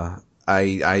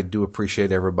I do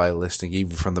appreciate everybody listening,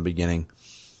 even from the beginning.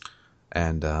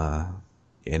 And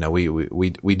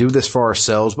we do this for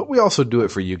ourselves, but we also do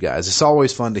it for you guys. It's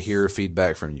always fun to hear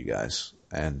feedback from you guys.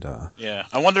 And yeah,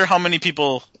 I wonder how many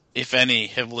people, if any,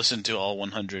 have listened to all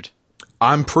 100.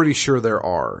 I'm pretty sure there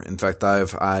are. In fact,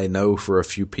 I know for a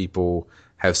few people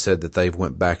have said that they've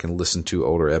went back and listened to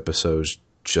older episodes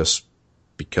just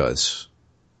because.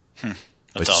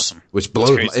 That's awesome. Which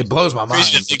blows my mind.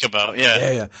 Crazy to think about,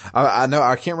 yeah. Yeah. I know,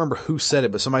 I can't remember who said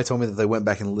it, but somebody told me that they went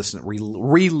back and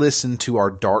re-listened to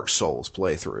our Dark Souls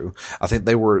playthrough. I think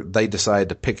they decided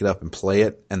to pick it up and play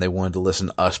it, and they wanted to listen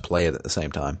to us play it at the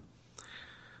same time.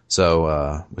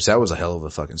 So, which that was a hell of a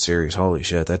fucking series. Holy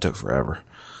shit, that took forever.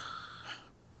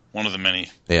 One of the many.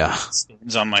 Yeah.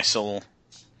 It's on my soul.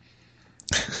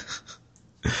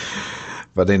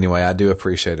 But anyway, I do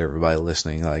appreciate everybody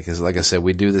listening. Like I said,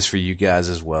 we do this for you guys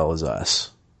as well as us.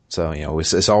 So,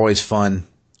 it's always fun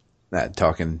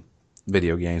talking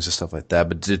video games and stuff like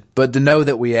that. But to know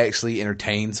that we actually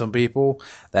entertain some people,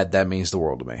 that means the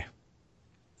world to me.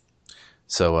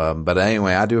 So, but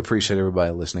anyway, I do appreciate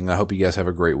everybody listening. I hope you guys have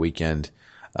a great weekend.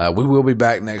 We will be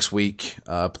back next week,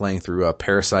 playing through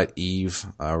Parasite Eve.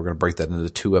 We're going to break that into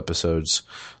 2 episodes.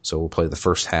 So we'll play the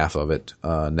first half of it,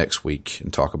 next week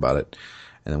and talk about it.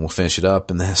 And then we'll finish it up,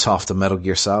 and then it's off to Metal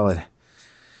Gear Solid.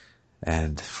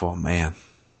 And, oh man,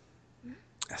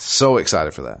 so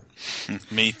excited for that.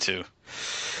 Me too.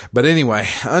 But anyway,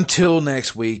 until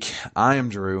next week, I am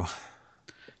Drew.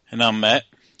 And I'm Matt.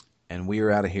 And we are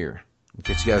out of here. We'll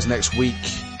catch you guys next week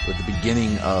with the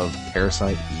beginning of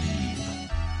Parasite Eve.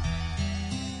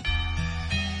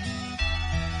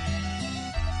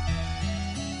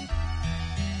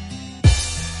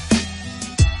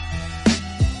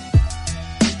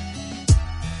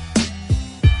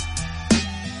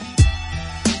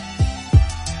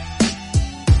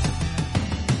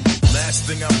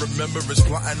 Thing I remember is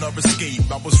plotting our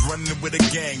escape. I was running with a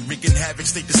gang, wreaking havoc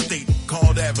state to state,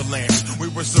 called Avalanche. We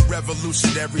were some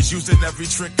revolutionaries, using every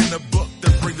trick in the book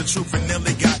to bring the truth, and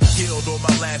nearly got killed on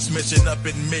my last mission up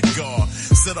in Midgar.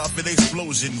 Set off an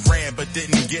explosion, ran but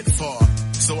didn't get far.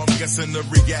 So I'm guessing the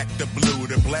reactor blew.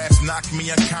 The blast knocked me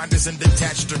unconscious and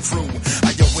detached the crew.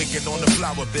 I awakened on the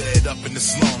flower bed up in the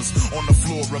slums, on the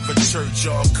floor of a church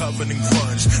all covered in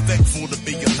grunge. Thankful to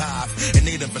be alive, in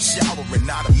need of a shower and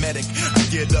not a medic. I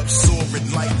get up sore and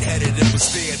lightheaded. It was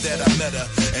there that I met her,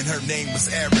 and her name was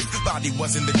Erin. Body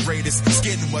wasn't the greatest,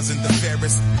 skin wasn't the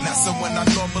fairest. Not someone I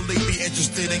normally be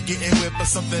interested in getting with, but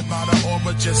something about her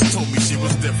aura just told me she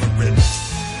was different.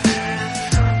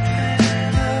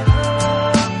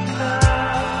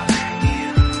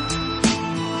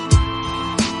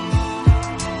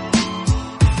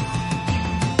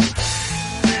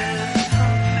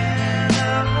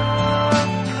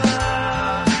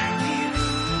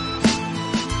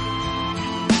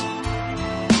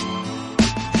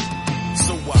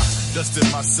 Dusted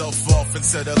myself off and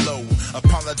said hello.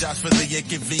 Apologize for the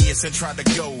inconvenience and tried to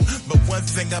go. But one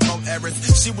thing about Erin,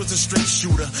 she was a straight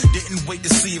shooter. Didn't wait to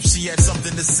see if she had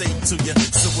something to say to you.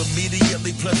 So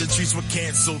immediately pleasantries were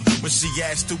canceled when she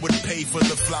asked who would pay for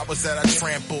the flowers that I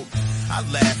trampled. I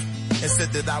laughed and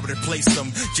said that I would replace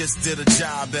them. Just did a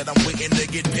job that I'm waiting to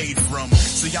get paid from.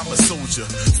 See, I'm a soldier,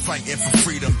 fighting for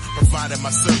freedom, providing my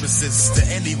services to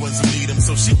anyone who need them.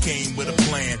 So she came with a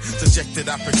plan to check that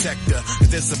I protect her.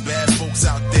 There's some bad folks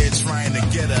out there trying to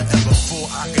get her. And before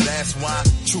I could ask why,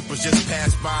 troopers just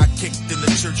passed by, kicked in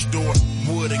the church door,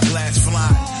 wood and glass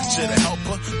flying. Should've helped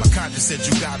her? My conscience said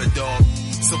you got a dog.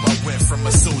 So I went from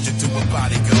a soldier to a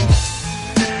bodyguard.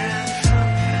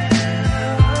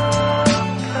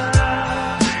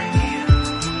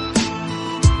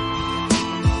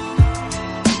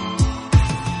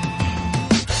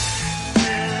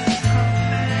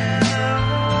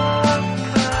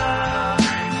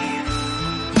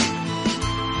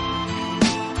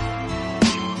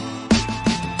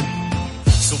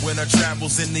 Following her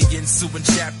travels in the ensuing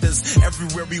chapters.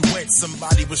 Everywhere we went,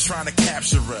 somebody was trying to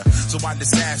capture her. So I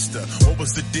just asked her, what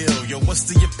was the deal? Yo, what's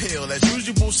the appeal? As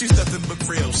usual, she's nothing but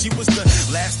real. She was the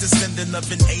last descendant of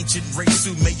an ancient race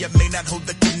who may or may not hold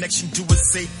the connection to a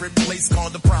sacred place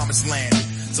called the Promised Land.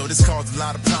 So this caused a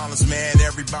lot of problems, man.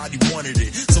 Everybody wanted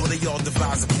it, so they all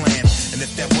devised a plan. And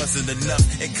if that wasn't enough,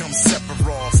 it comes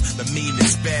Sephiroth, the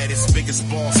meanest, baddest, biggest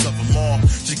boss of them all.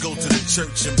 She go to the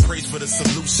church and prays for the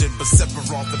solution, but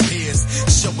Sephiroth appears,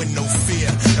 showing no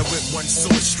fear. And with one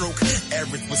sword stroke,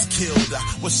 Eric was killed. I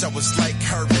wish I was like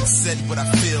her and said what I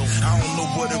feel. I don't know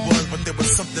what it was, but there was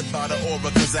something about her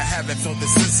aura, cause I haven't felt it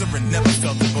since her and never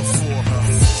felt it before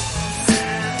her.